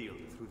is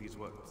revealed through these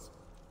words.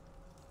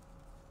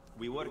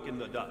 We work in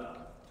the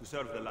dark to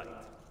serve the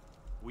light.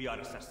 We are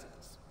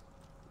assassins.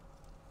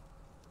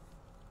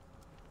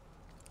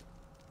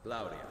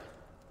 Claudia,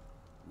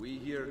 we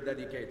here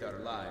dedicate our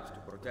lives to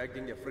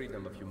protecting the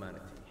freedom of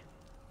humanity.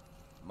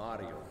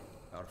 Mario,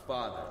 our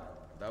father,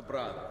 the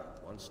brother,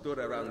 once stood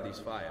around this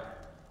fire,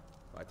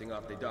 fighting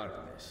off the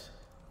darkness.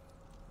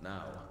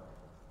 Now,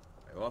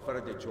 I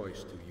offer the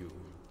choice to you.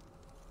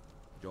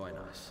 Join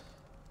us.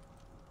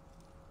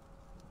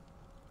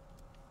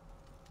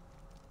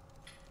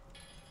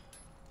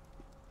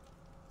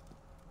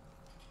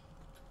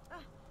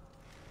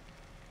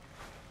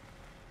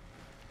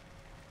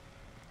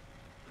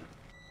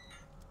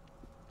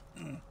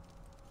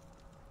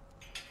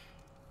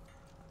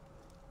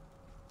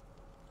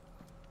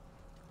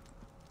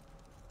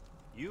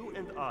 You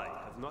and I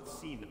have not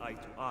seen eye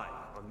to eye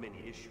on many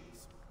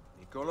issues.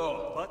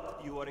 Niccolo!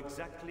 But you are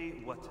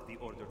exactly what the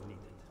Order needed.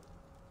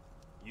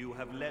 You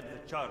have led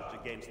the charge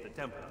against the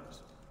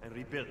Templars and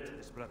rebuilt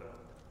this Brotherhood.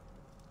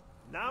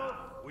 Now,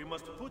 we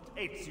must put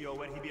Ezio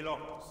where he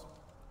belongs.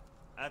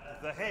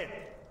 At the head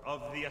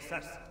of the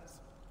assassins.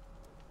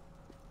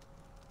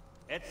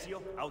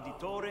 Ezio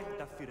Auditore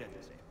da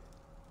Firenze.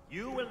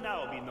 You will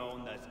now be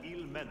known as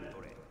Il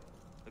Mentore,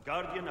 the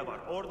guardian of our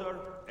Order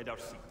and our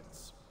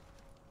secrets.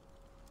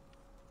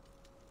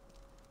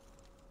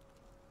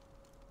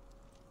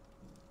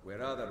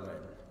 Where other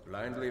men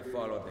blindly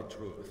follow the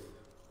truth,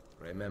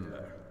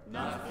 remember,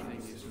 nothing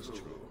is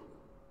true.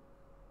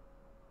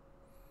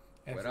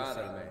 Where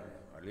other men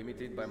are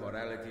limited by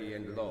morality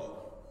and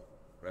law,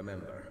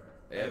 remember,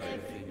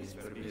 everything is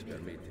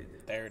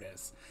permitted. There it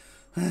is.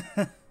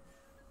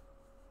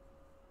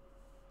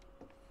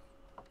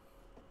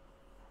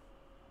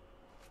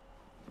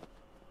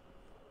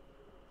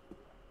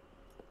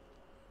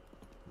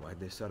 Why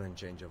this sudden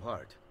change of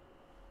heart?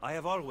 I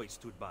have always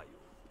stood by you.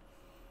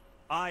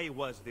 I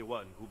was the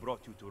one who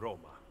brought you to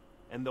Roma,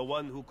 and the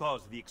one who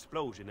caused the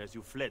explosion as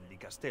you fled the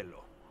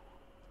Castello.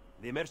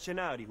 The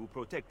mercenari who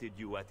protected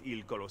you at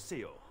Il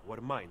Colosseo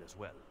were mine as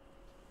well.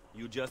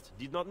 You just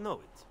did not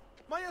know it.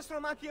 Maestro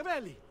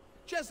Machiavelli!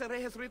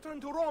 Cesare has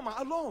returned to Roma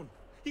alone.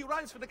 He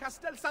rides for the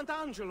Castel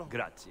Sant'Angelo.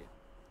 Grazie.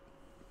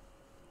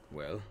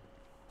 Well?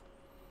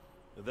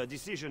 The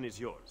decision is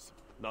yours,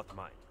 not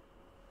mine.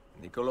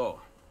 Niccolo,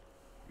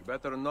 you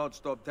better not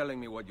stop telling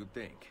me what you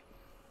think.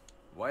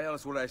 Why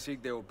else would I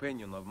seek the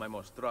opinion of my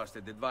most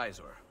trusted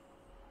advisor?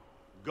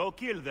 Go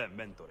kill them,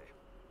 Mentore.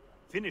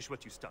 Finish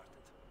what you started.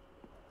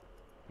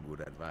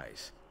 Good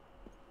advice.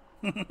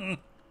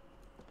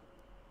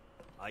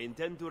 I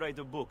intend to write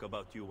a book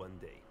about you one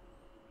day.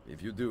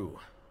 If you do,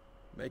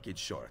 make it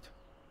short.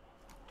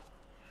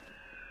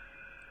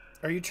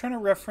 Are you trying to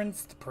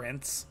reference The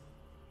Prince?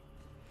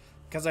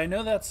 Because I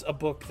know that's a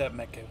book that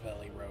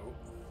Machiavelli wrote.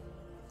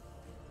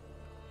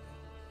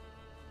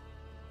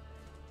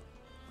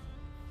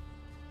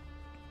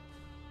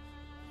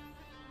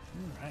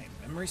 Alright,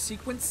 memory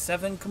sequence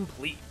 7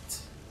 complete.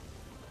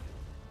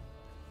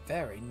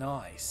 Very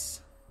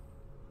nice.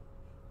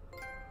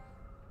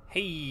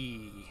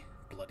 Hey,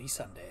 Bloody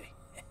Sunday.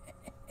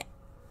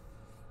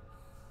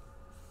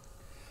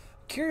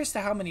 Curious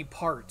to how many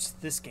parts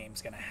this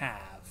game's gonna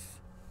have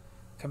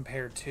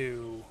compared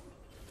to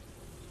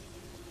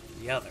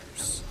the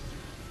others.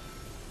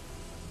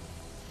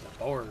 The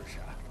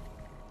Borgia.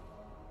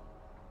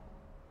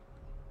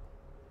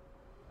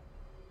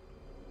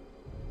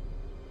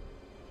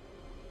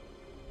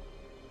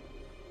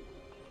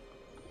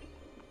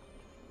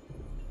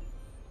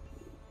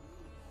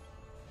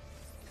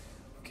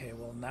 Okay,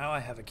 well now I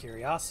have a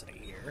curiosity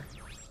here.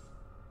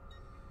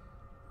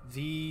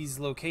 These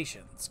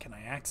locations, can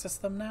I access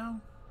them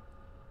now?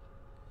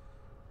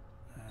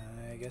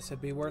 I guess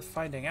it'd be worth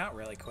finding out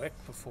really quick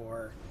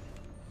before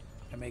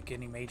I make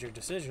any major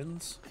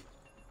decisions.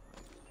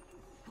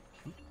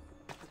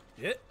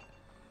 Yeah.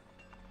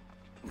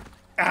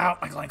 Ow,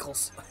 my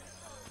ankles.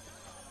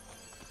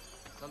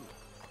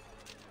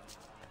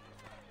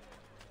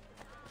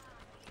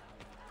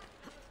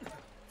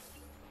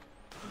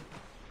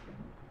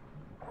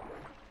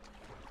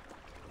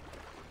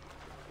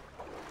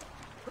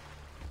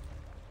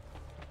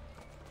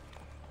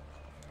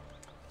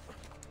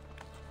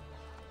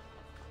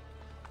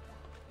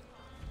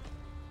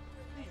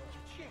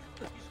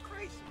 He's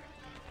crazy.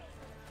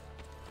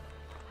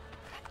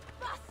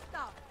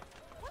 Basta!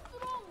 What's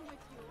wrong with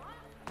you,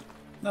 huh?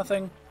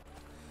 Nothing.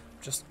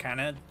 Just kind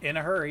of in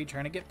a hurry,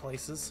 trying to get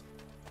places.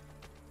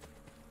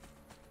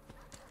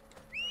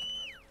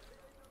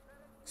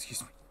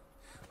 Excuse me.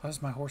 Why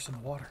is my horse in the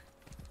water?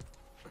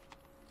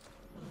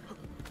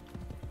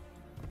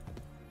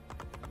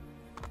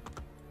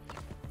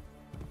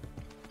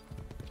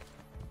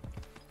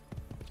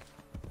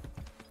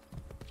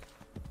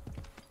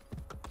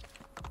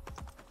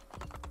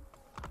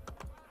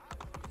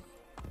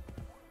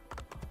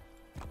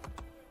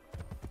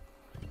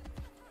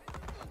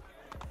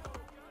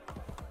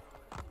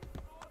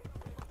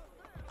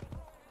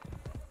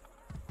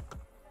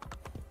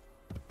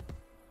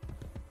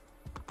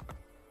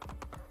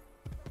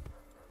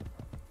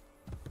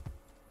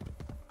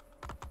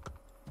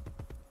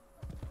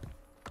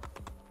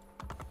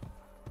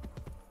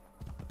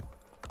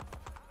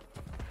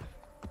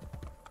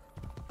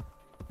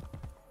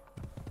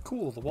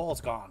 Cool, the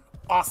wall's gone.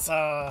 Awesome!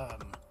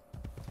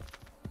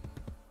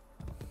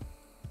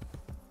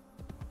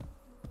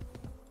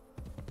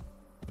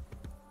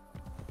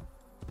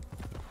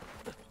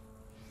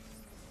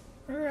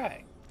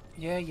 Alright.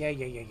 Yeah.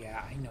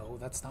 I know,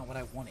 that's not what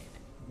I wanted.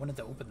 I wanted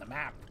to open the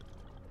map.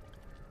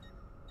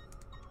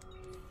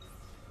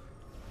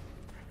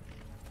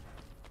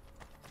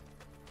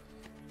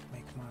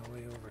 Make my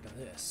way over to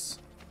this.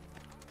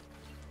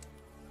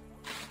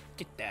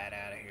 Get that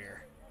out of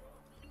here.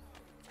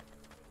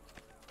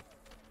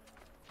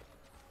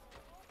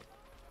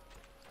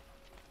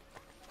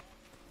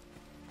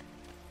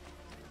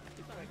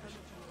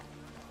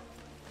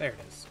 There it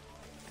is.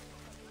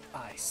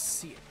 I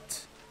see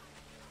it.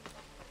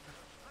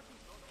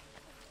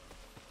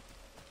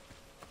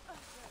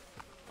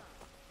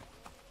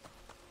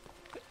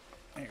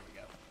 There we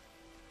go.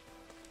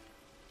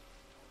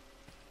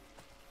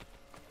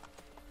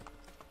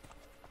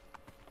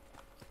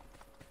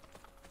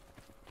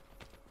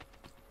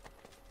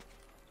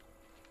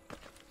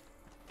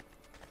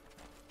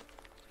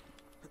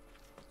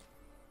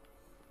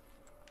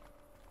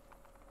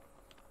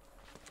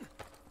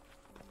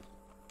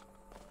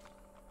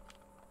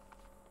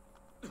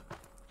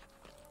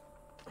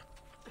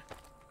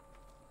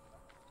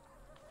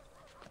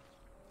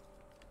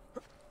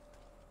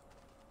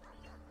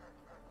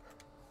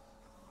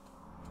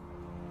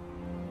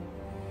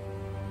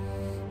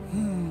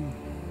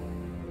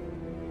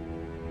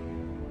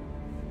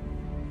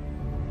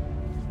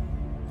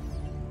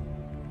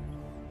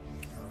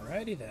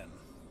 Alrighty then.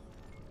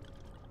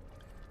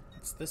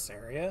 That's this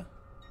area.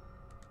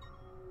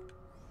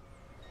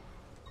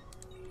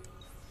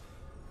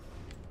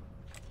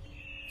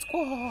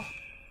 Squaw!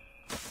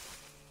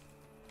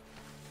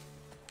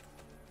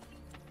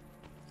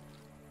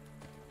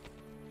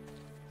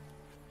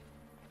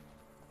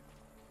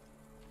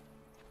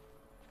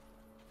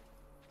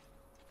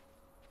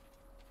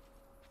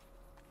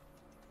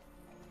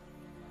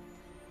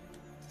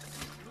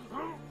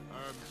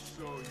 And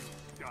so you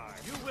die.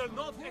 You will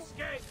not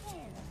escape!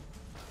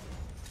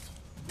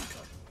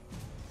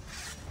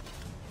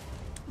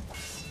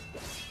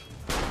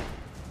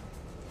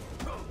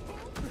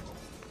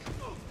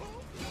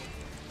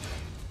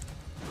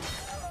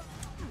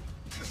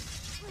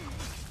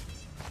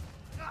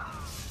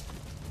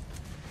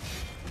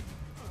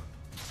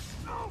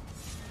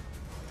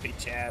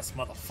 Bitch ass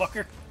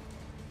motherfucker.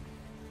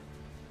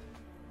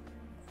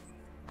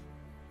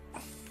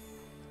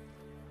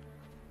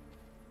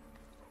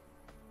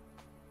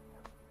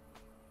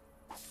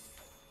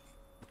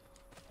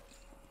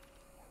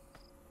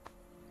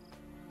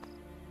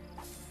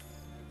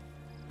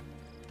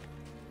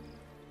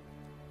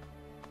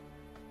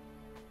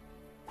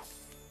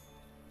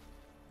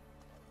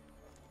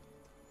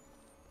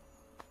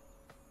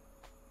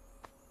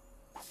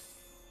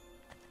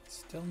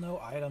 Still no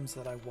items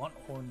that I want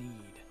or need.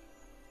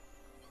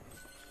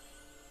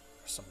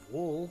 Some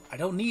wool. I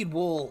don't need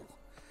wool.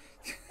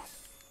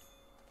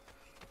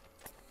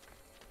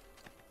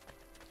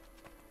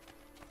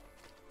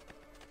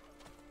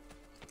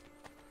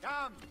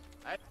 Come!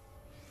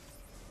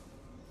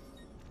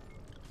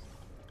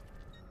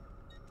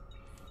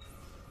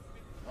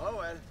 Oh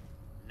well,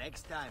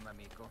 next time,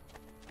 amico.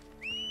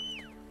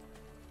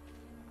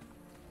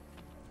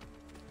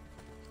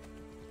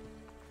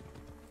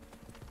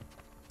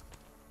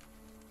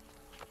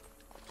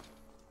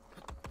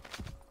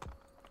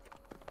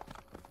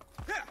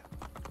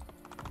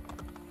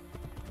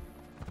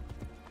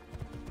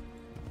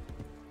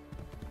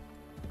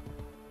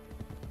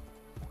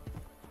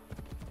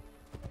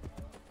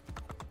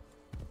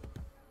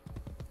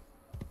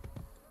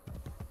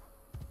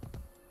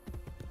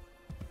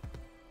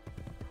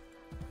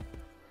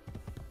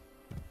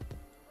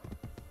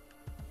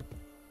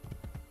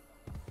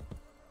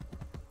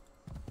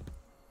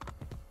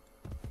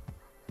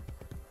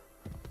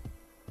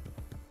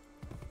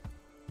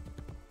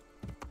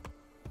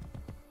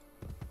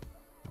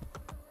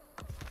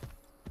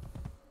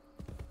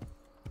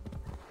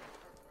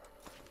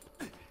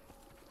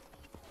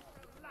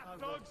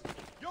 dogs!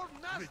 Your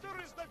master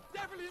is the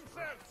devil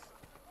himself!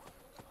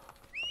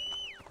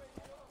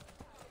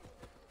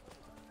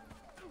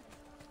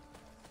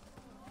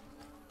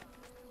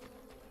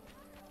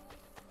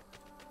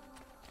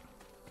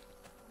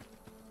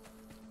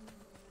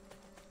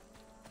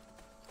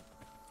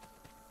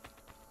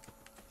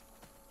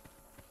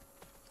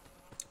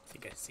 I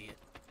think I see it.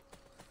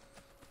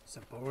 It's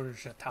a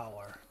Borgia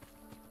Tower.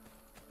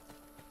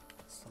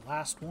 It's the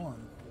last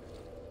one.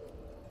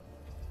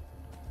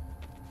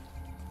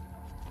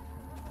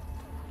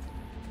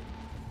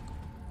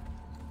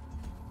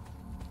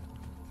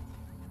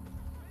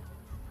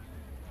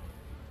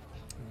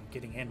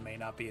 Getting in may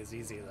not be as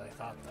easy as I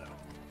thought, though.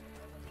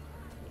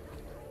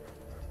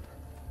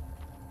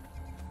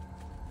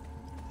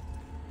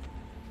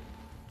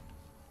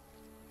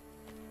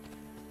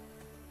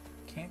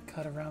 Can't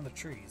cut around the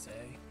trees,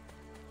 eh?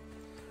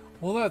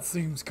 Well, that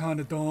seems kind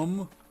of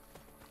dumb.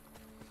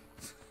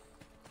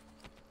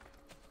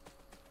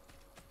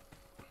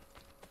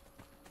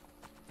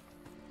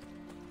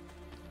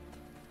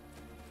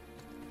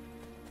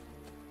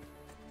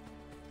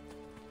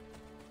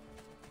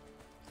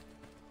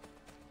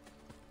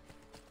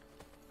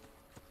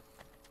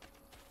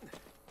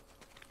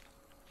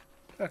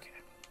 Okay,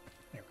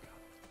 there we go.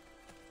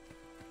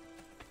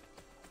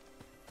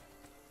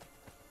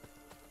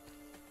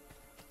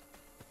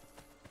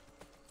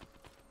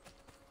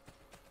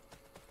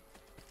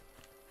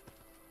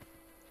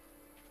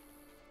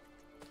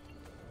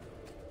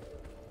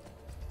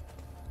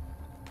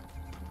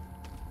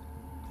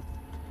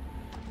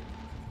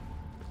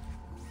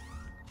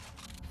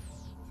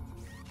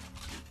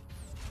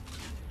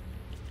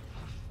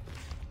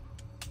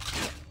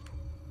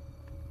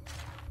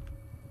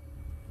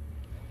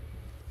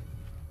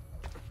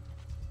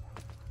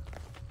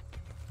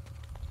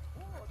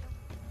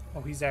 Oh,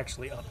 he's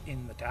actually up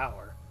in the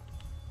tower.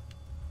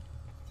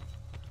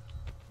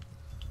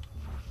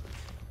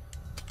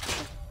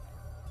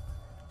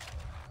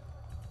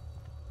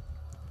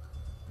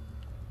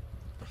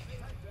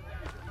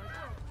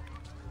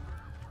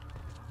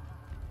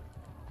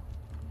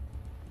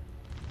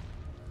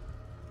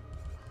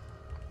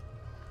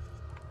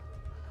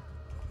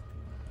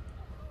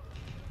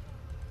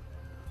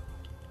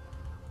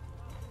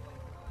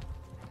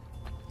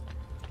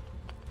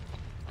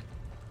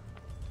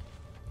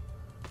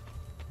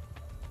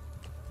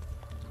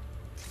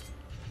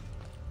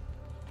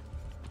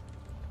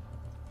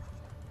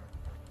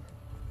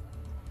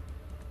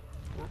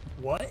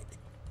 What?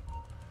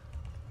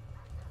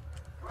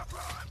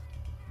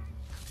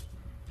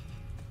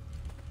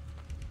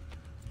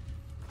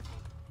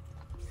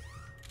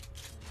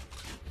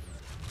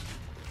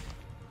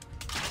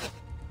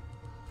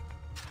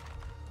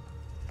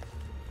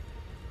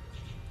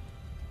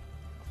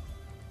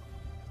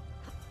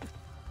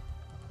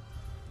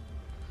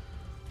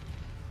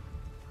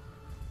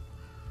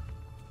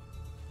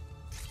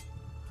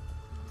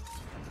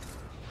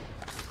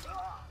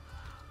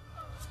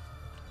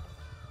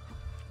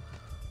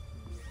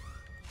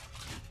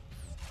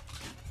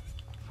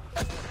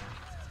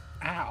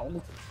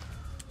 Ow.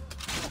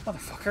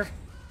 Motherfucker.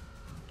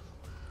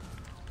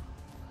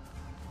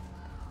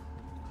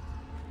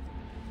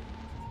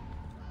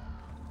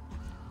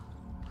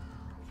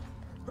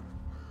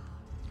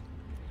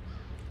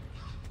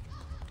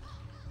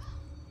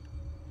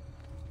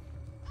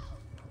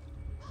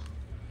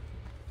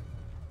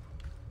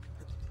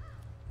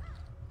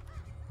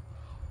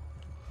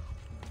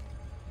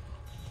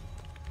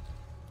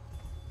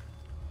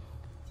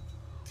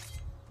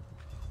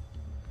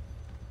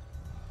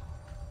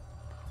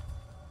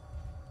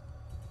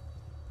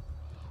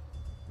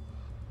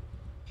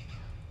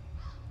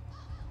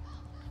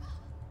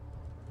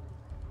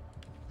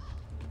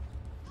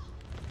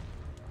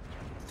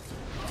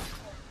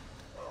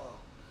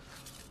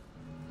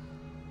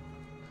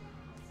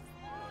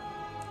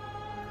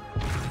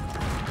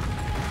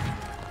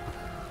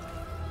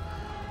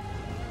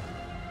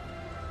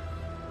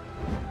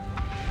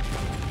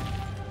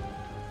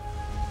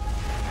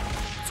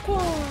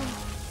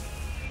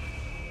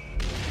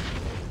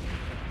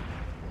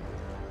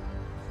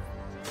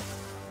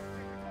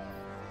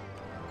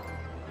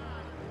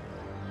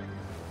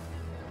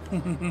 All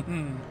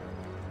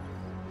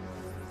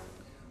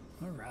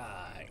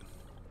right.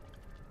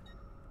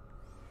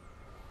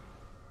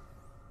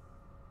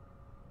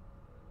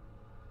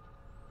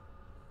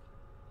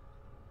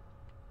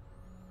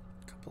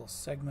 Couple of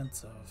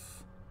segments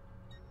of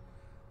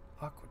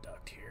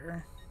aqueduct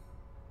here.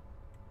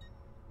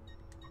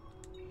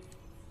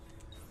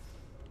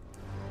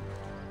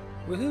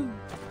 Woohoo!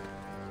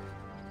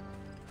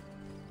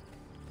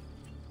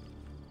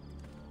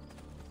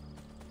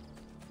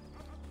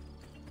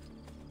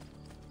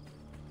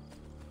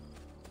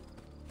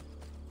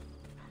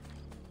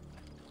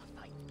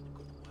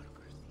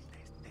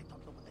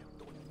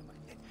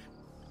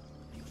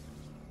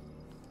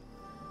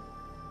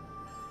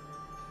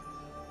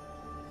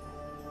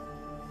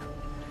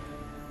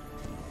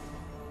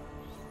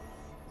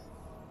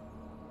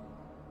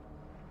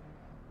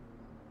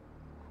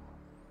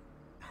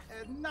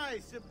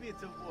 nice bit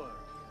of work.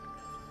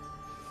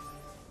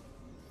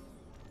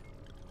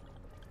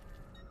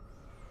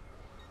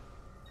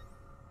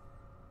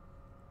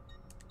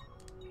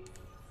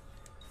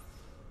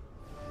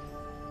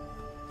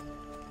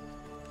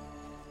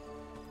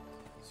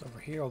 So over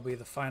here will be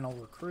the final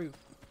recruit.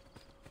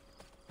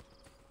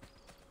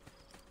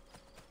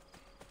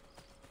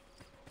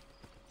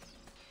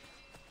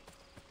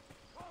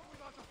 Come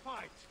without a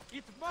fight.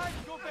 It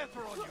might go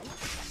better on you.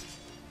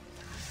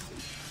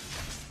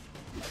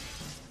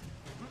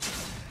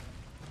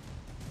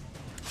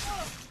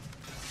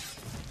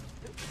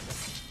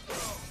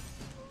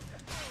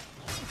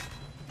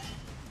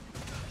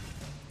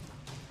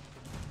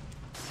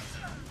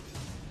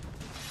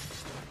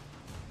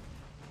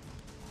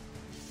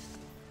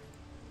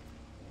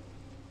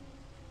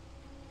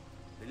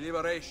 The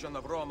liberation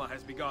of Roma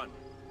has begun.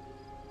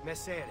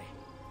 Messere,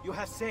 you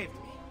have saved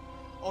me.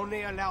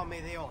 Only allow me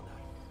the honor,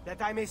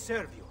 that I may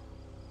serve you.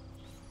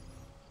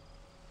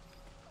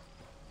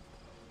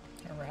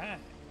 All right.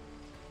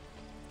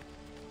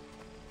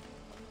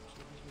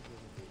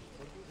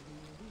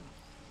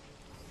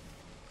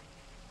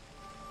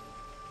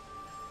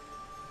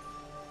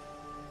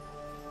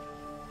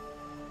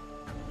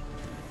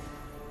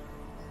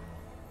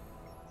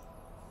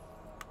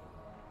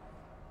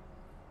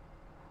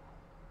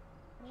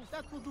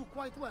 That will do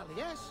quite well,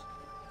 yes?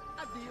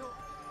 Addio.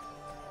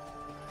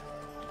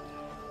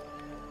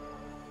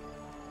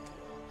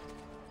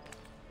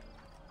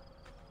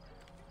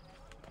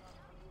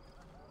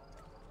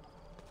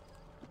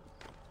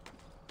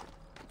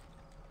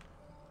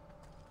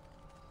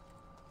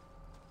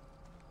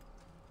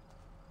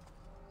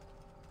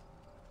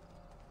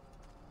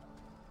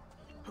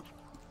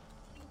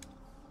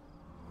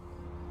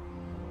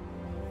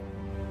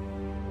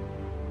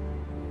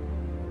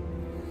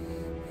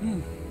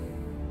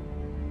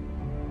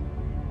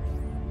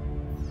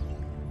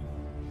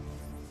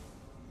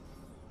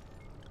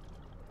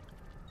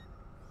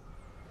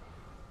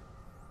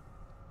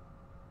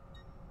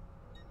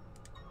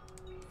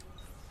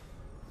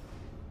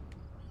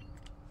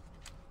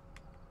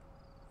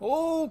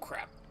 Oh,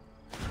 crap.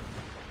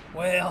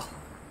 Well,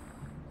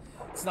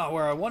 it's not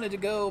where I wanted to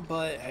go,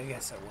 but I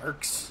guess it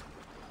works.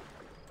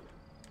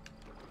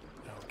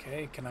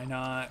 Okay, can I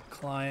not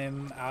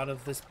climb out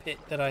of this pit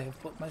that I have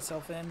put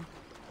myself in?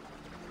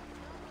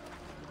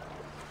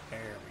 There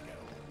we go.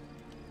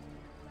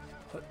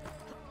 Put...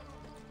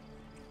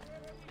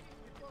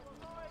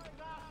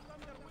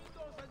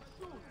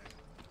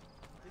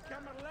 The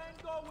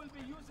Camerlengo will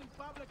be using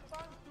public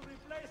funds to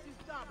replace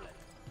his tablet.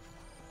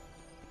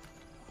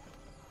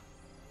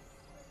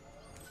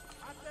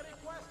 At the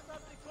request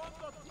of the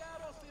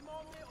condottiero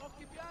Simone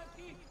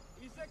Occhibianchi,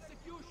 his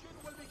execution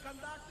will be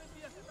conducted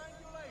via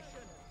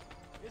strangulation.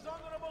 His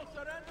honorable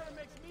surrender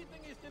makes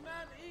meeting his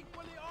demand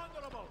equally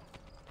honorable.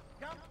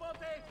 Campo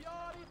dei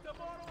Fiori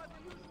tomorrow at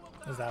the usual time.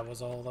 Because that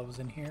was all that was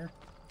in here?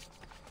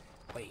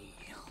 Wait.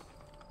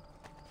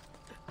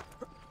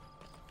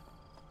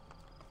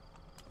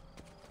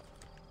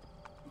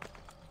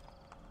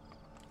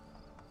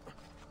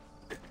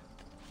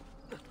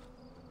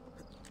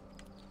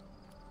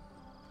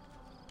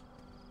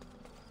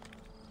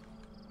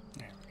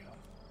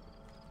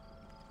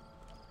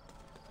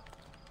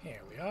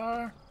 Here we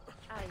are.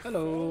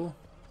 Hello.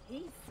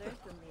 He's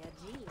certainly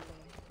agile.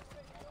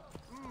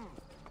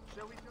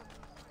 Shall we go?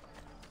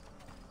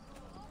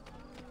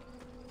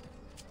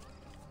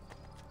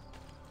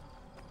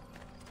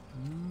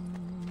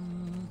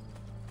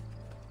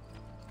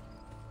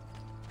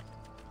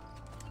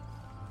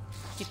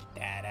 Get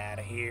that out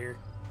of here.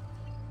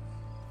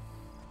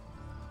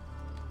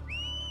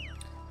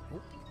 Oh.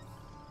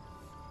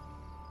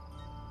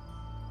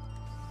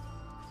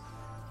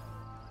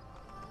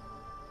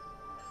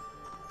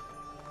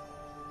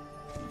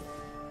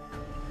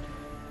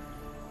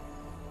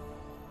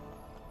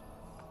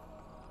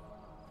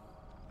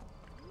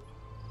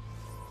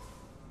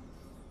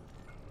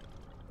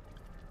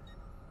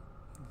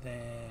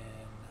 Then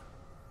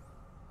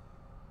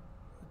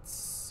let's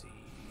see.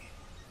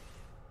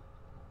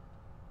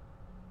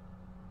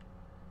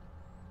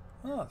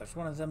 Oh, there's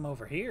one of them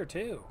over here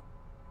too.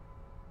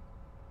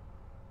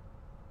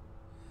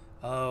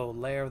 Oh,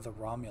 Lair of the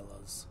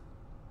Romulas.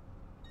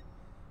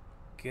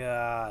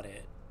 Got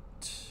it.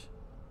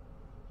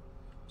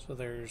 So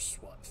there's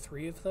what,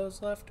 3 of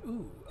those left?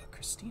 Ooh, a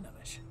Christina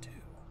mission too.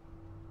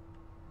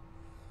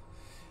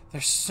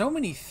 There's so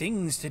many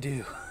things to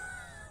do.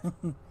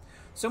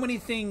 So many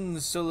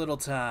things, so little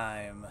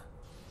time.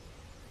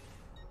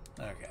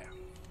 Okay.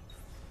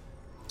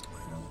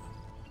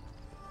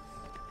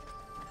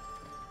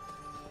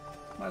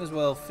 Might as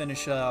well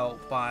finish out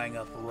buying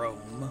up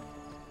Rome,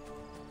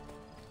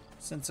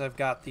 since I've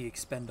got the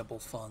expendable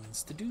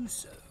funds to do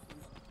so.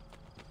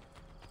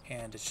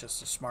 And it's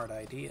just a smart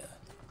idea,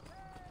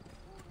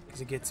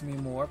 because it gets me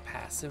more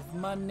passive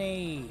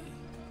money.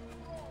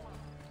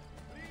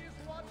 Please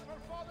watch for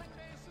falling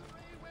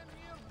masonry when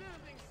near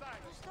building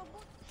sites.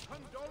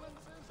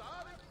 Condolences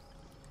are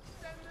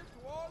extended to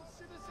all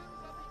citizens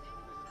of the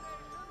English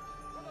nation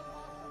for the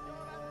loss of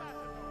your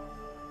ambassador.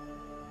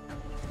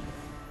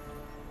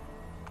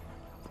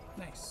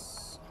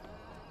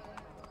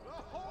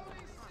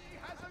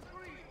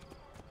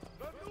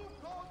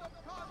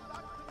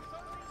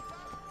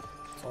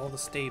 all the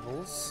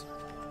stables.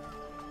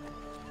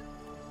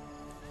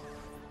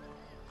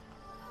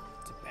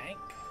 It's a bank.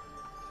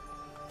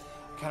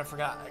 I kind of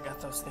forgot I got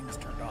those things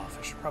turned off.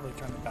 I should probably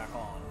turn them back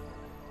on.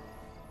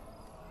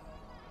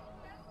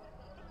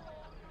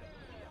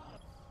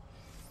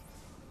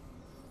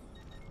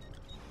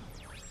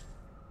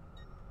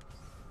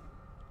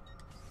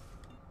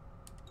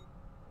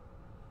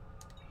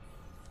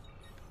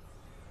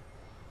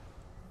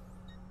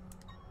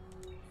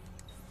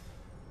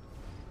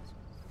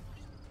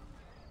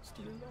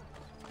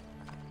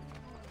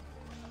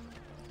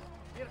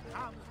 Here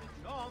comes the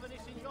giovane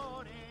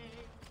signore.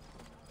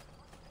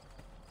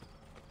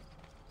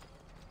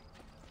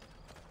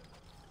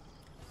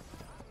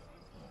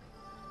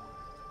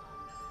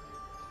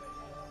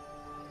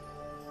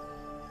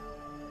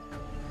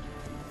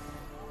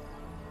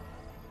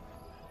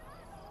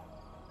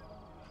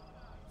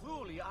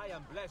 Truly, I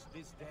am blessed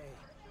this day.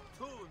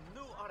 Two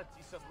new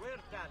artists of rare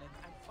talent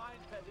and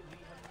fine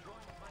pedigree have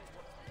joined my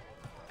work.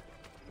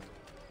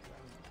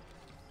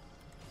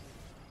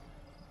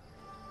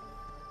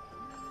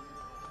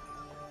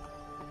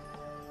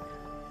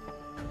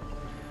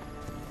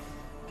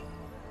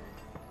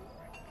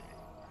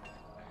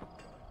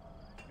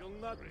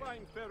 You'll not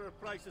find fairer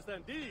prices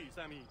than these,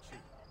 amici.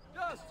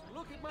 Just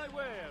look at my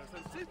wares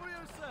and see for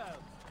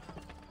yourselves.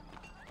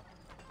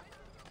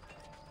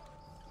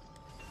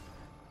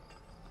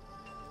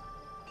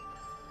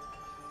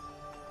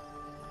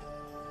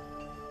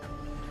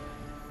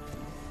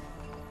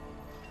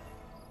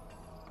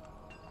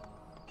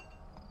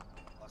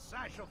 A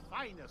sash of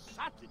finest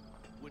satin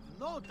would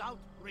no doubt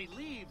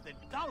relieve the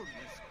dullness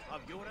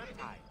of your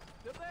attire.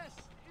 The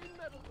best in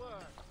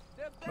metalwork.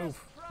 The best Move,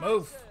 prices.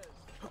 move.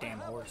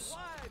 Damn I have horse. A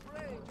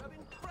wide range of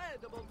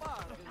incredible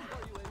bargains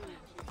for you, amici.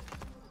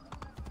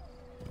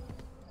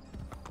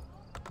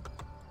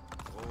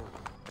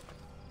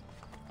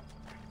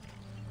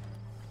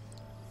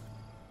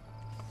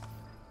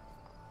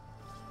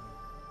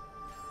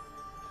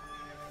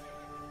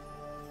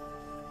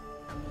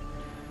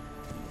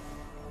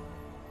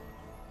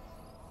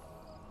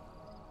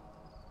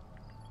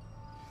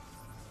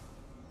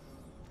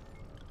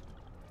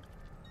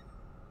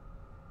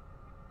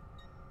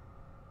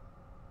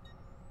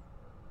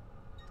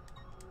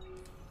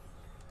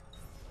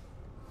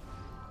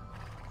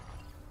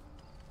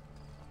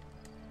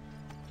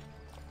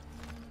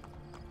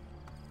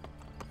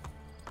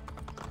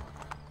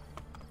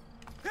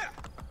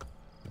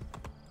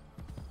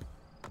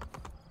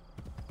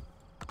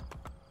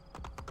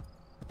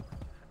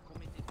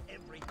 Committed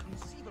every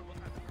conceivable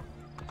act.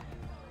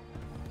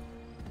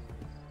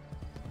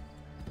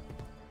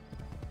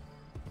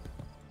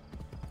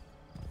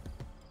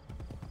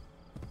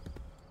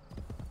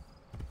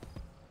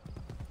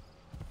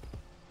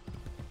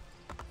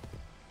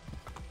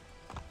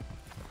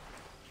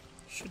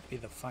 Should be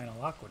the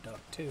final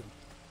aqueduct, too.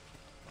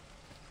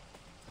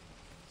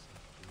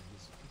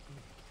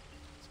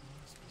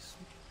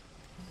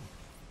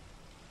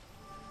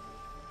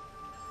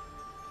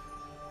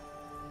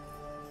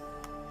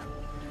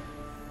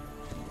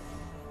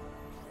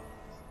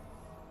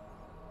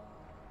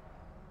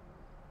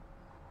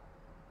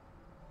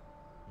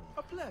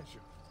 A pleasure.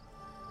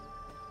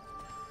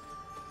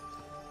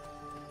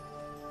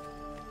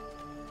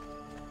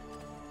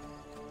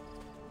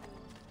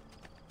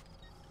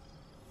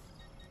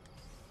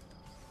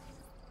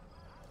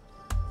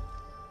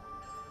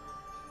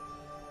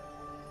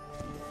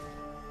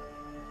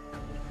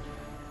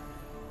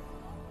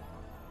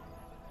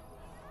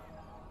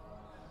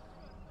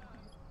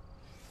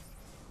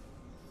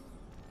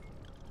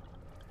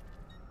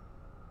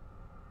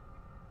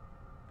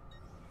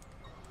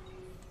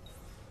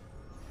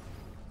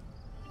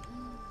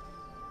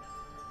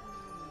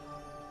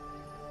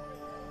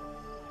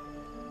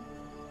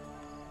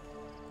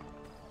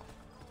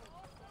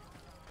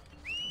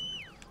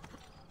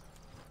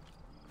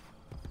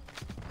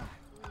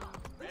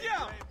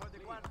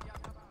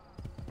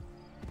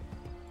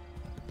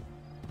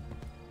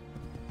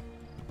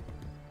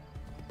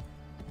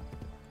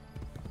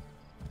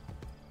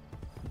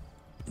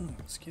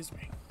 Excuse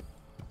me.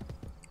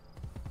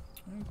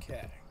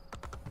 Okay.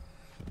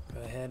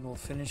 Go ahead and we'll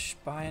finish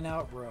buying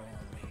out Rome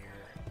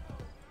here.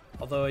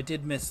 Although I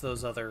did miss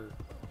those other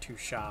two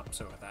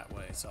shops over that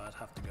way, so I'd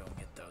have to go and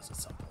get those at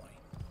some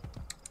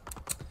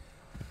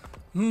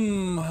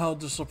point. How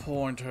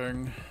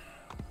disappointing.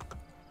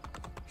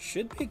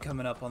 Should be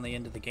coming up on the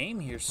end of the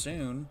game here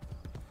soon,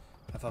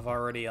 if I've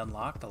already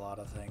unlocked a lot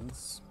of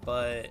things,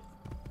 but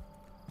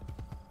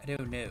I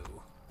don't know.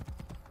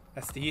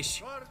 That's the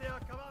issue.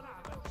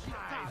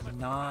 I'm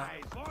not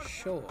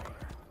sure.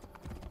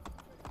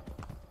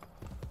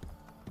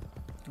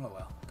 Oh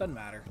well, doesn't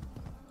matter.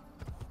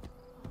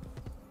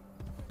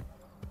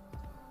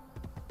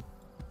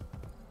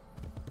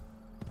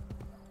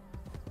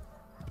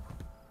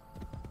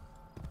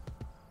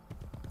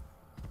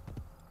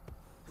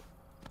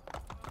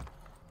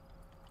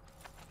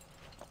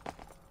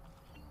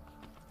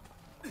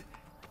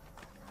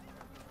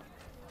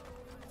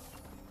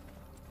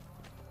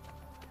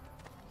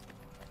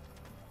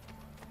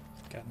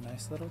 Got a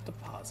nice little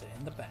deposit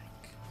in the bank.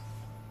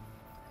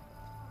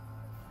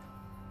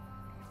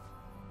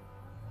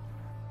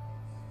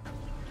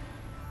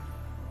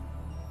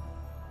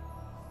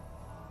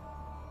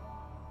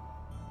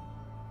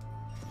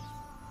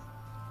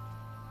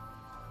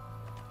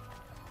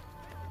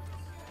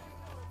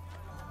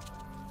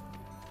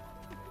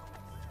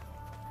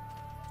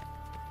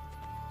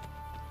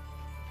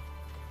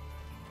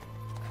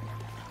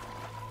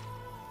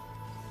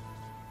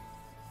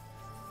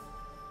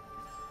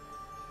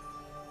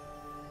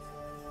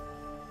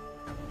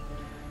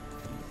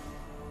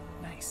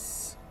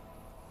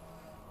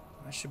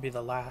 That should be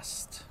the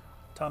last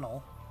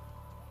tunnel.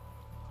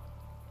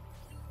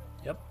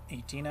 Yep,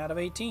 18 out of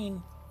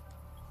 18.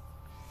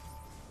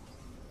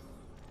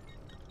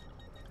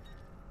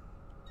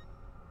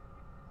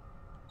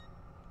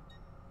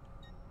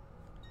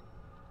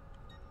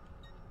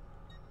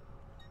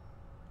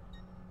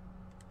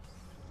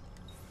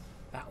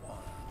 That one.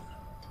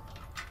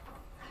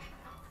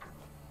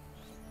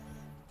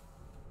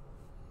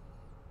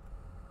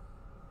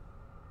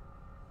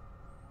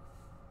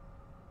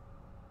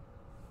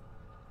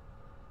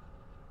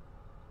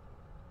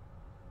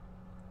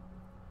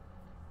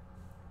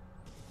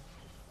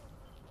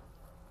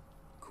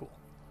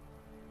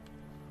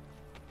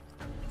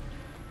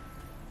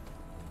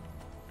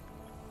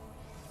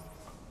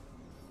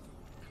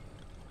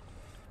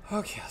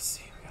 Okay, let's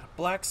see. We got a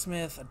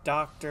blacksmith, a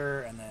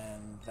doctor, and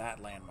then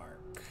that landmark.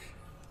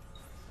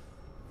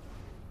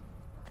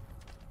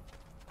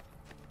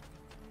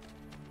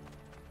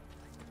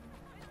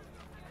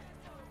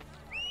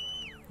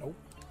 Nope.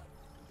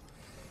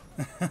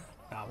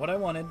 Not what I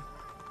wanted.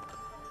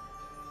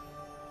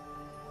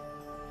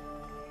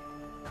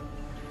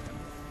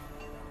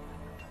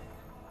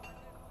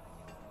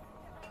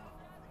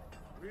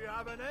 We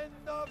have an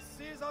end of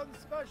season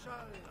special.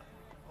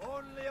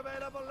 Only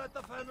available at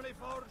the Family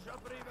Forge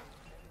of Riven.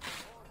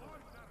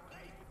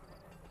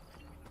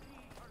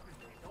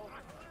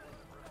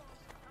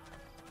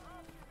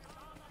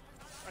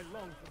 I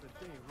long for the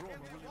day Roma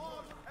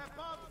will...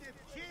 Above the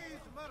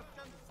cheese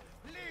merchants,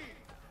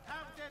 please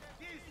have the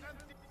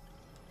decency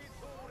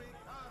to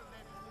return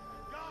it.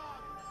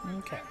 God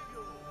Okay.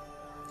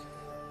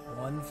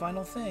 One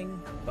final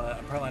thing, but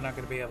I'm probably not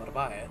going to be able to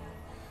buy it,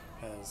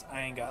 because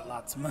I ain't got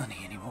lots of money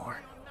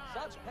anymore.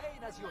 Such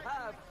pain as you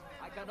have,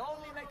 I can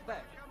only make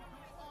better.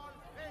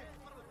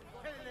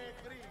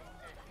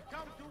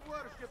 Come to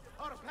worship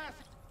or pass.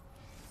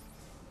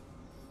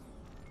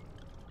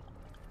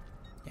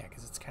 Yeah,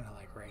 because it's kind of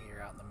like right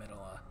here out in the middle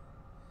of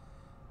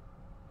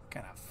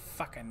kind of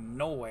fucking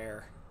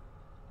nowhere.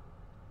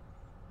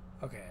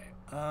 Okay,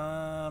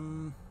 I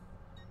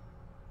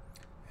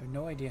have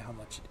no idea how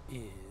much it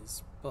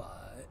is,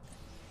 but it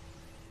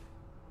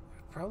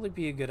would probably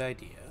be a good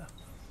idea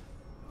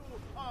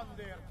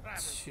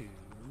to...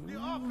 The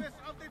office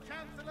of the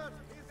Chancellor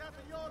is at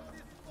your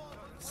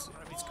disposal.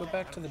 Let's go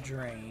back to the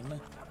drain.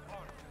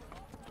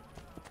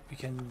 We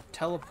can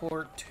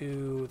teleport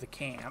to the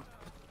camp.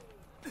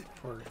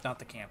 Or not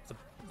the camp,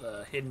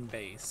 the hidden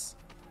base.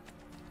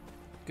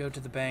 Go to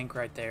the bank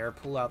right there,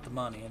 pull out the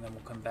money, and then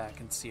we'll come back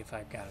and see if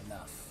I've got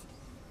enough.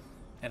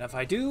 And if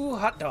I do,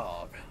 hot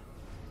dog.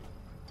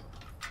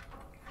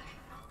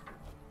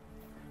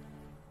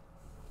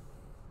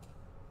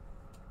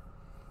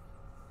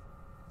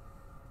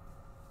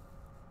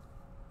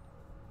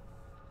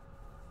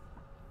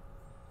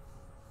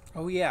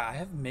 Oh yeah, I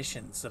have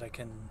missions that I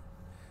can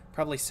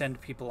probably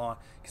send people on,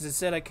 because it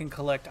said I can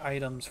collect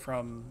items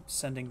from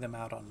sending them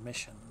out on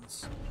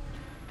missions.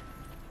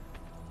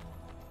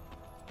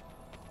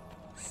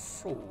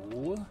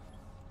 So,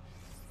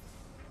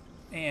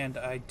 and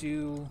I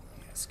do,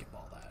 yeah, skip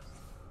all that.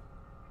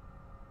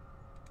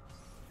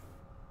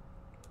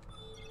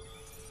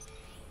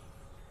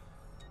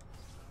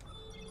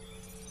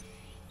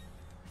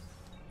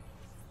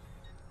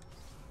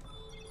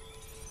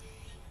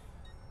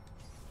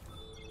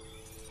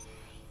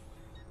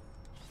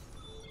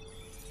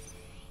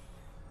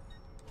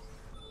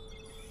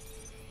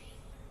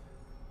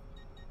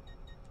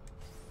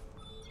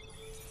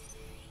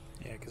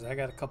 Yeah, because I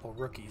got a couple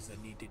rookies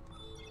that need to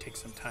take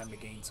some time to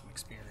gain some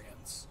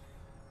experience.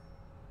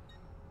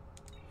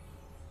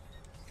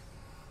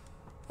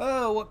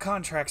 Oh, what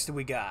contracts do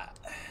we got?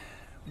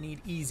 We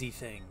need easy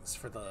things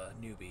for the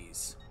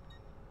newbies.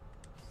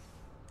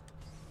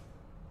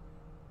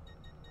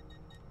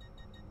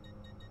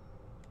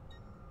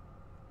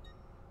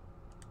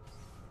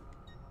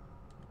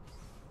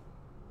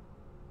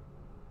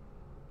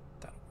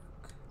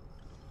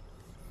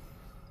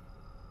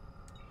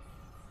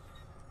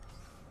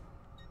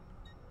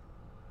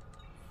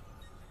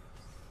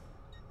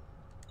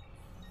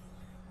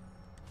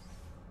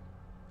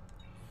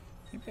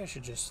 Maybe I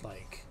should just,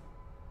 like...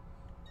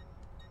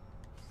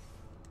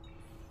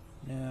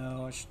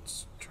 No, I should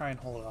try and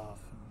hold off.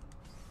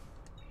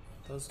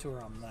 Those two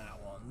are on that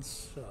one,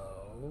 so...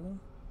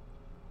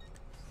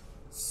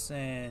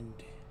 Send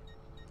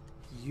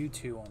you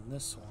two on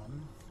this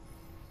one.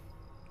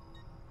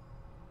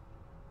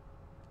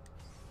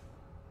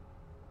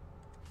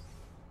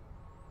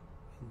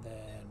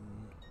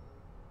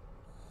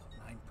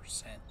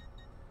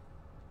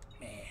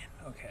 Man,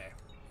 okay.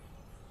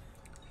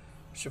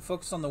 Should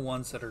focus on the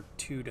ones that are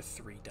 2 to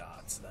 3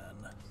 dots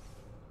then.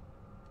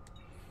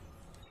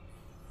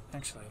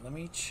 Actually, let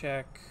me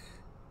check.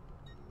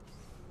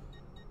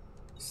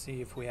 See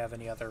if we have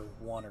any other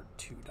 1 or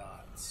 2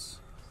 dots.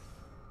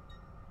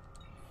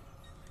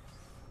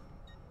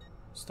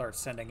 Start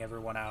sending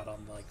everyone out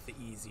on like the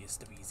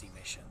easiest of easy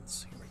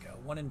missions. Here we go.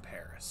 1 in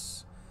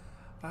Paris.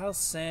 I'll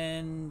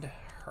send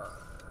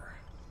her.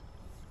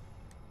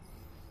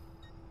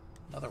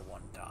 Another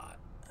 1 dot.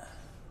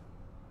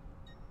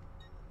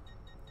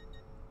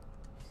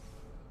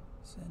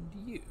 Send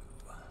you.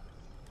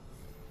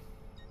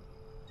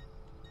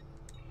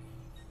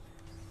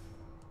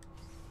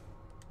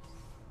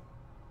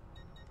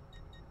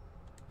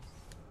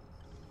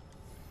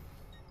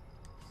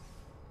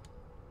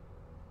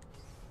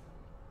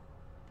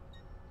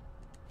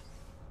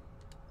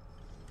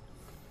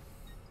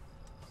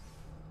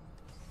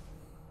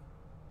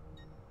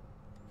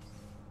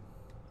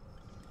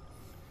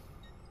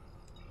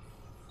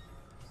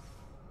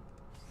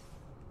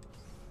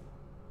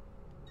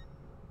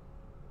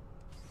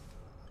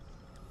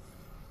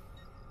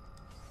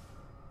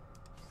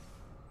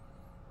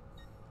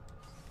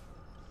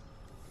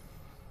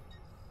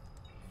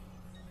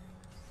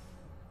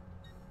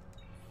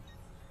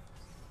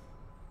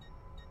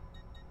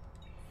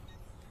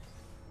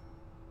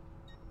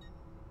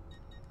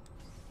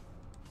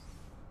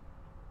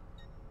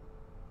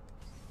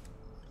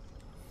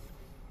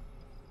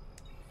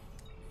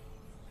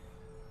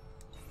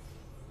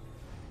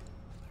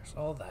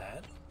 All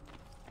that.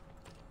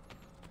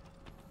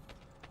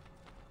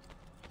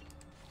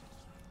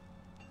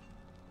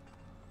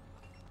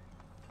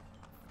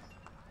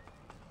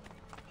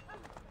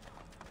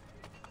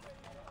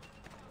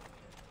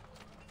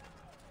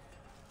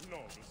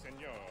 Noble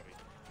signori,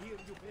 here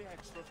you pay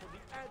extra for the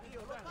added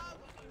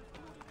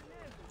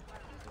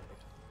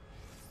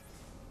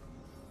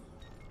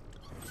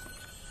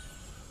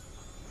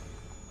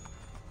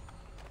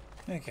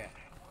value. Okay.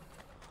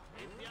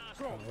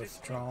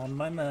 Withdrawing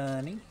my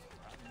money.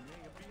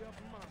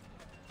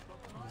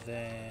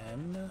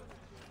 Then we'll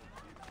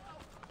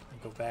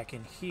go back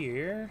in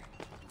here.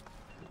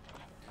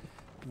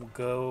 We'll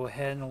go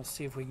ahead and we'll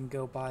see if we can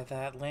go buy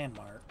that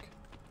landmark.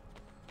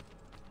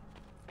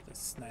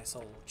 This nice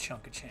old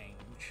chunk of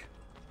change.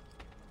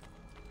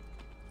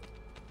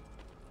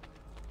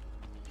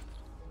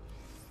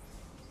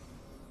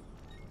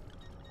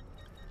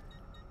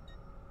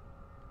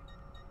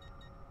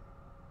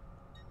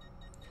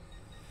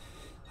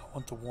 I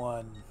want the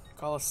one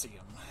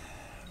Colosseum.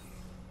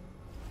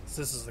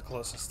 This is the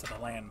closest to the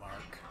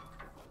landmark.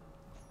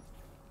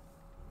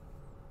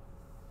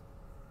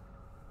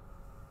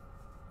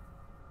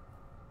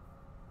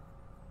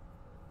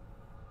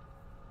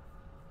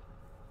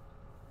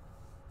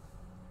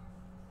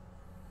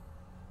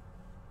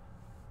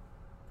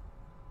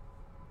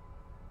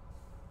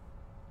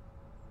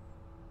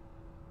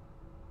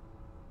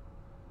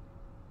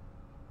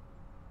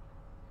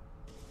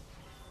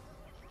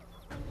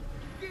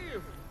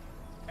 Give,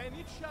 and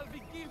it shall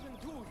be given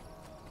to you.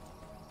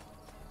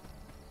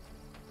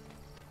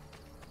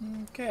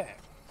 Okay.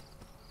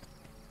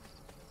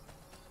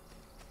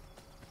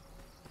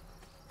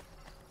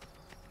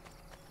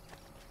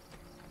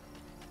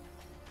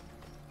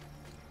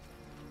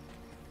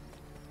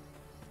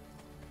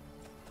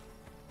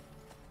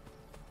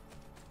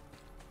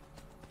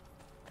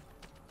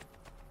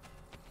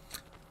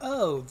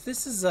 Oh,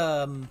 this is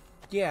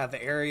yeah,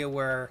 the area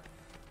where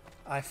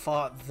I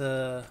fought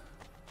the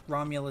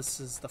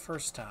Romuluses the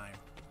first time.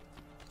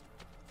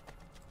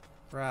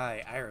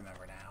 Right, I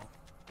remember now.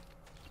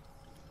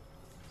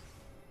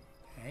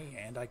 Hey,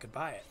 and I could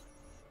buy it.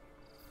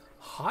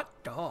 Hot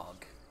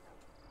dog.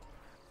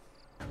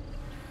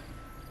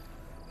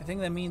 I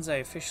think that means I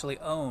officially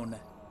own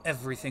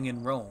everything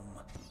in Rome.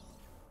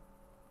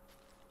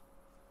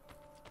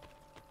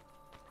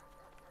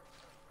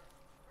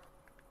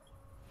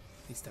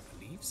 At least I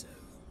believe so.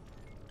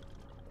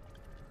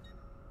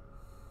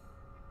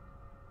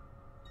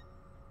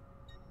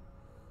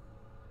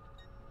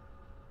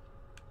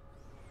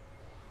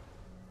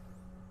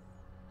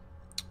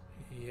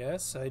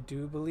 Yes, I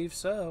do believe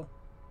so.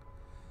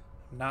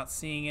 I'm not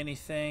seeing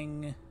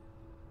anything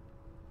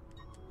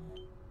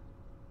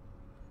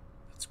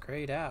that's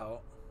grayed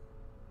out.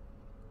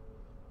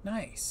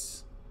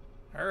 Nice.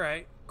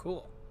 Alright,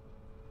 cool.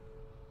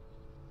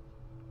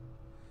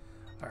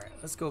 Alright,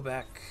 let's go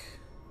back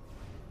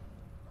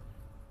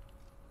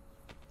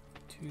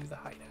to the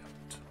hideout.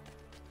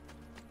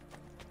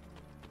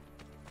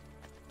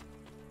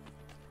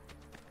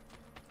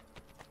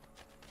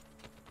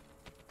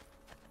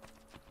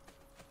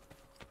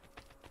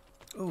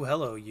 Oh,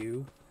 hello,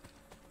 you.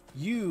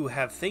 You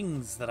have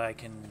things that I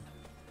can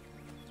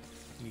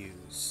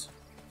use,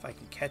 if I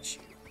can catch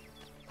you.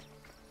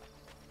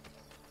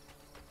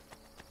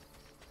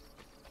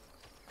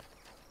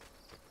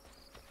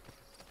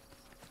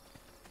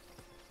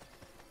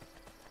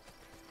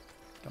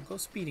 Don't go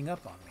speeding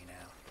up on me now.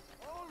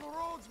 All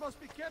roads must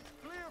be kept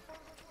clear for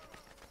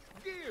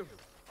the... Give,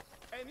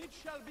 and it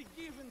shall be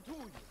given to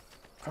you.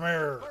 Come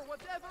here. For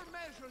whatever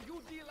measure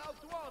you deal out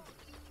to others,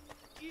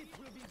 it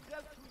will be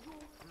dealt to you.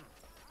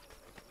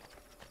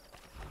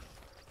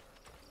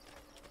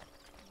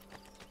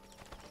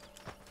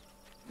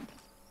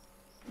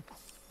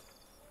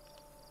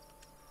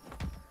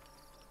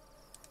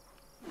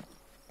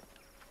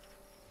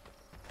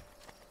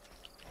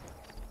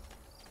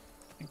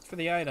 Thanks for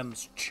the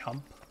items,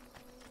 chump.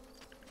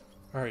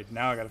 Alright,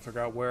 now I gotta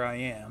figure out where I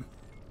am.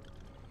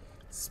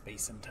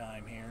 Space and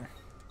time here.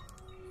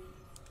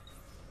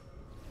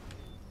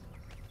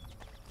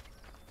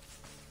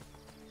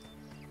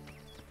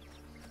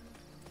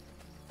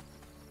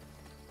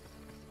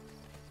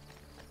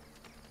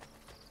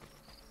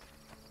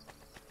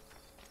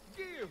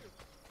 Give,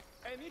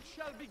 and it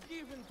shall be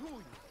given to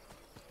you.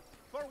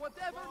 For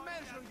whatever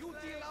measure you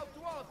deal out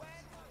to others,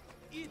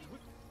 it will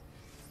be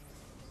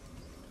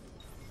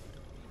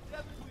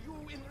dealt to you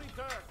in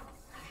return.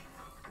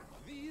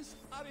 These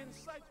are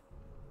inside.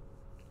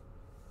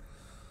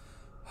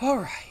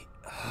 Alright.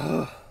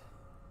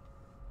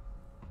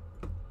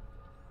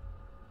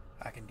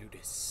 I can do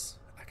this.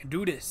 I can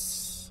do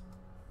this.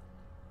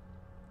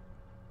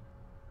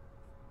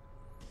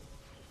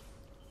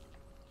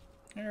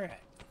 Alright.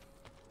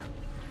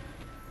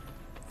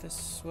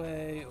 This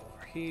way,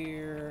 over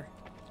here.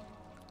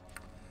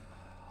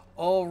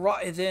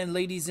 Alright then,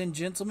 ladies and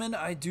gentlemen,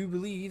 I do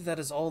believe that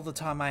is all the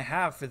time I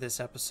have for this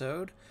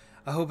episode.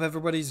 I hope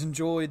everybody's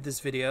enjoyed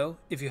this video.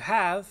 If you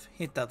have,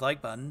 hit that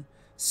like button,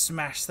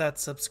 smash that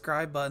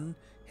subscribe button,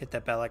 hit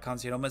that bell icon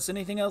so you don't miss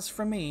anything else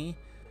from me,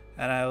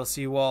 and I will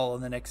see you all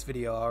in the next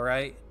video,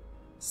 alright?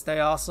 Stay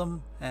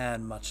awesome,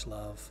 and much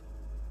love.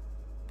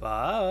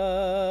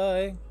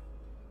 Bye!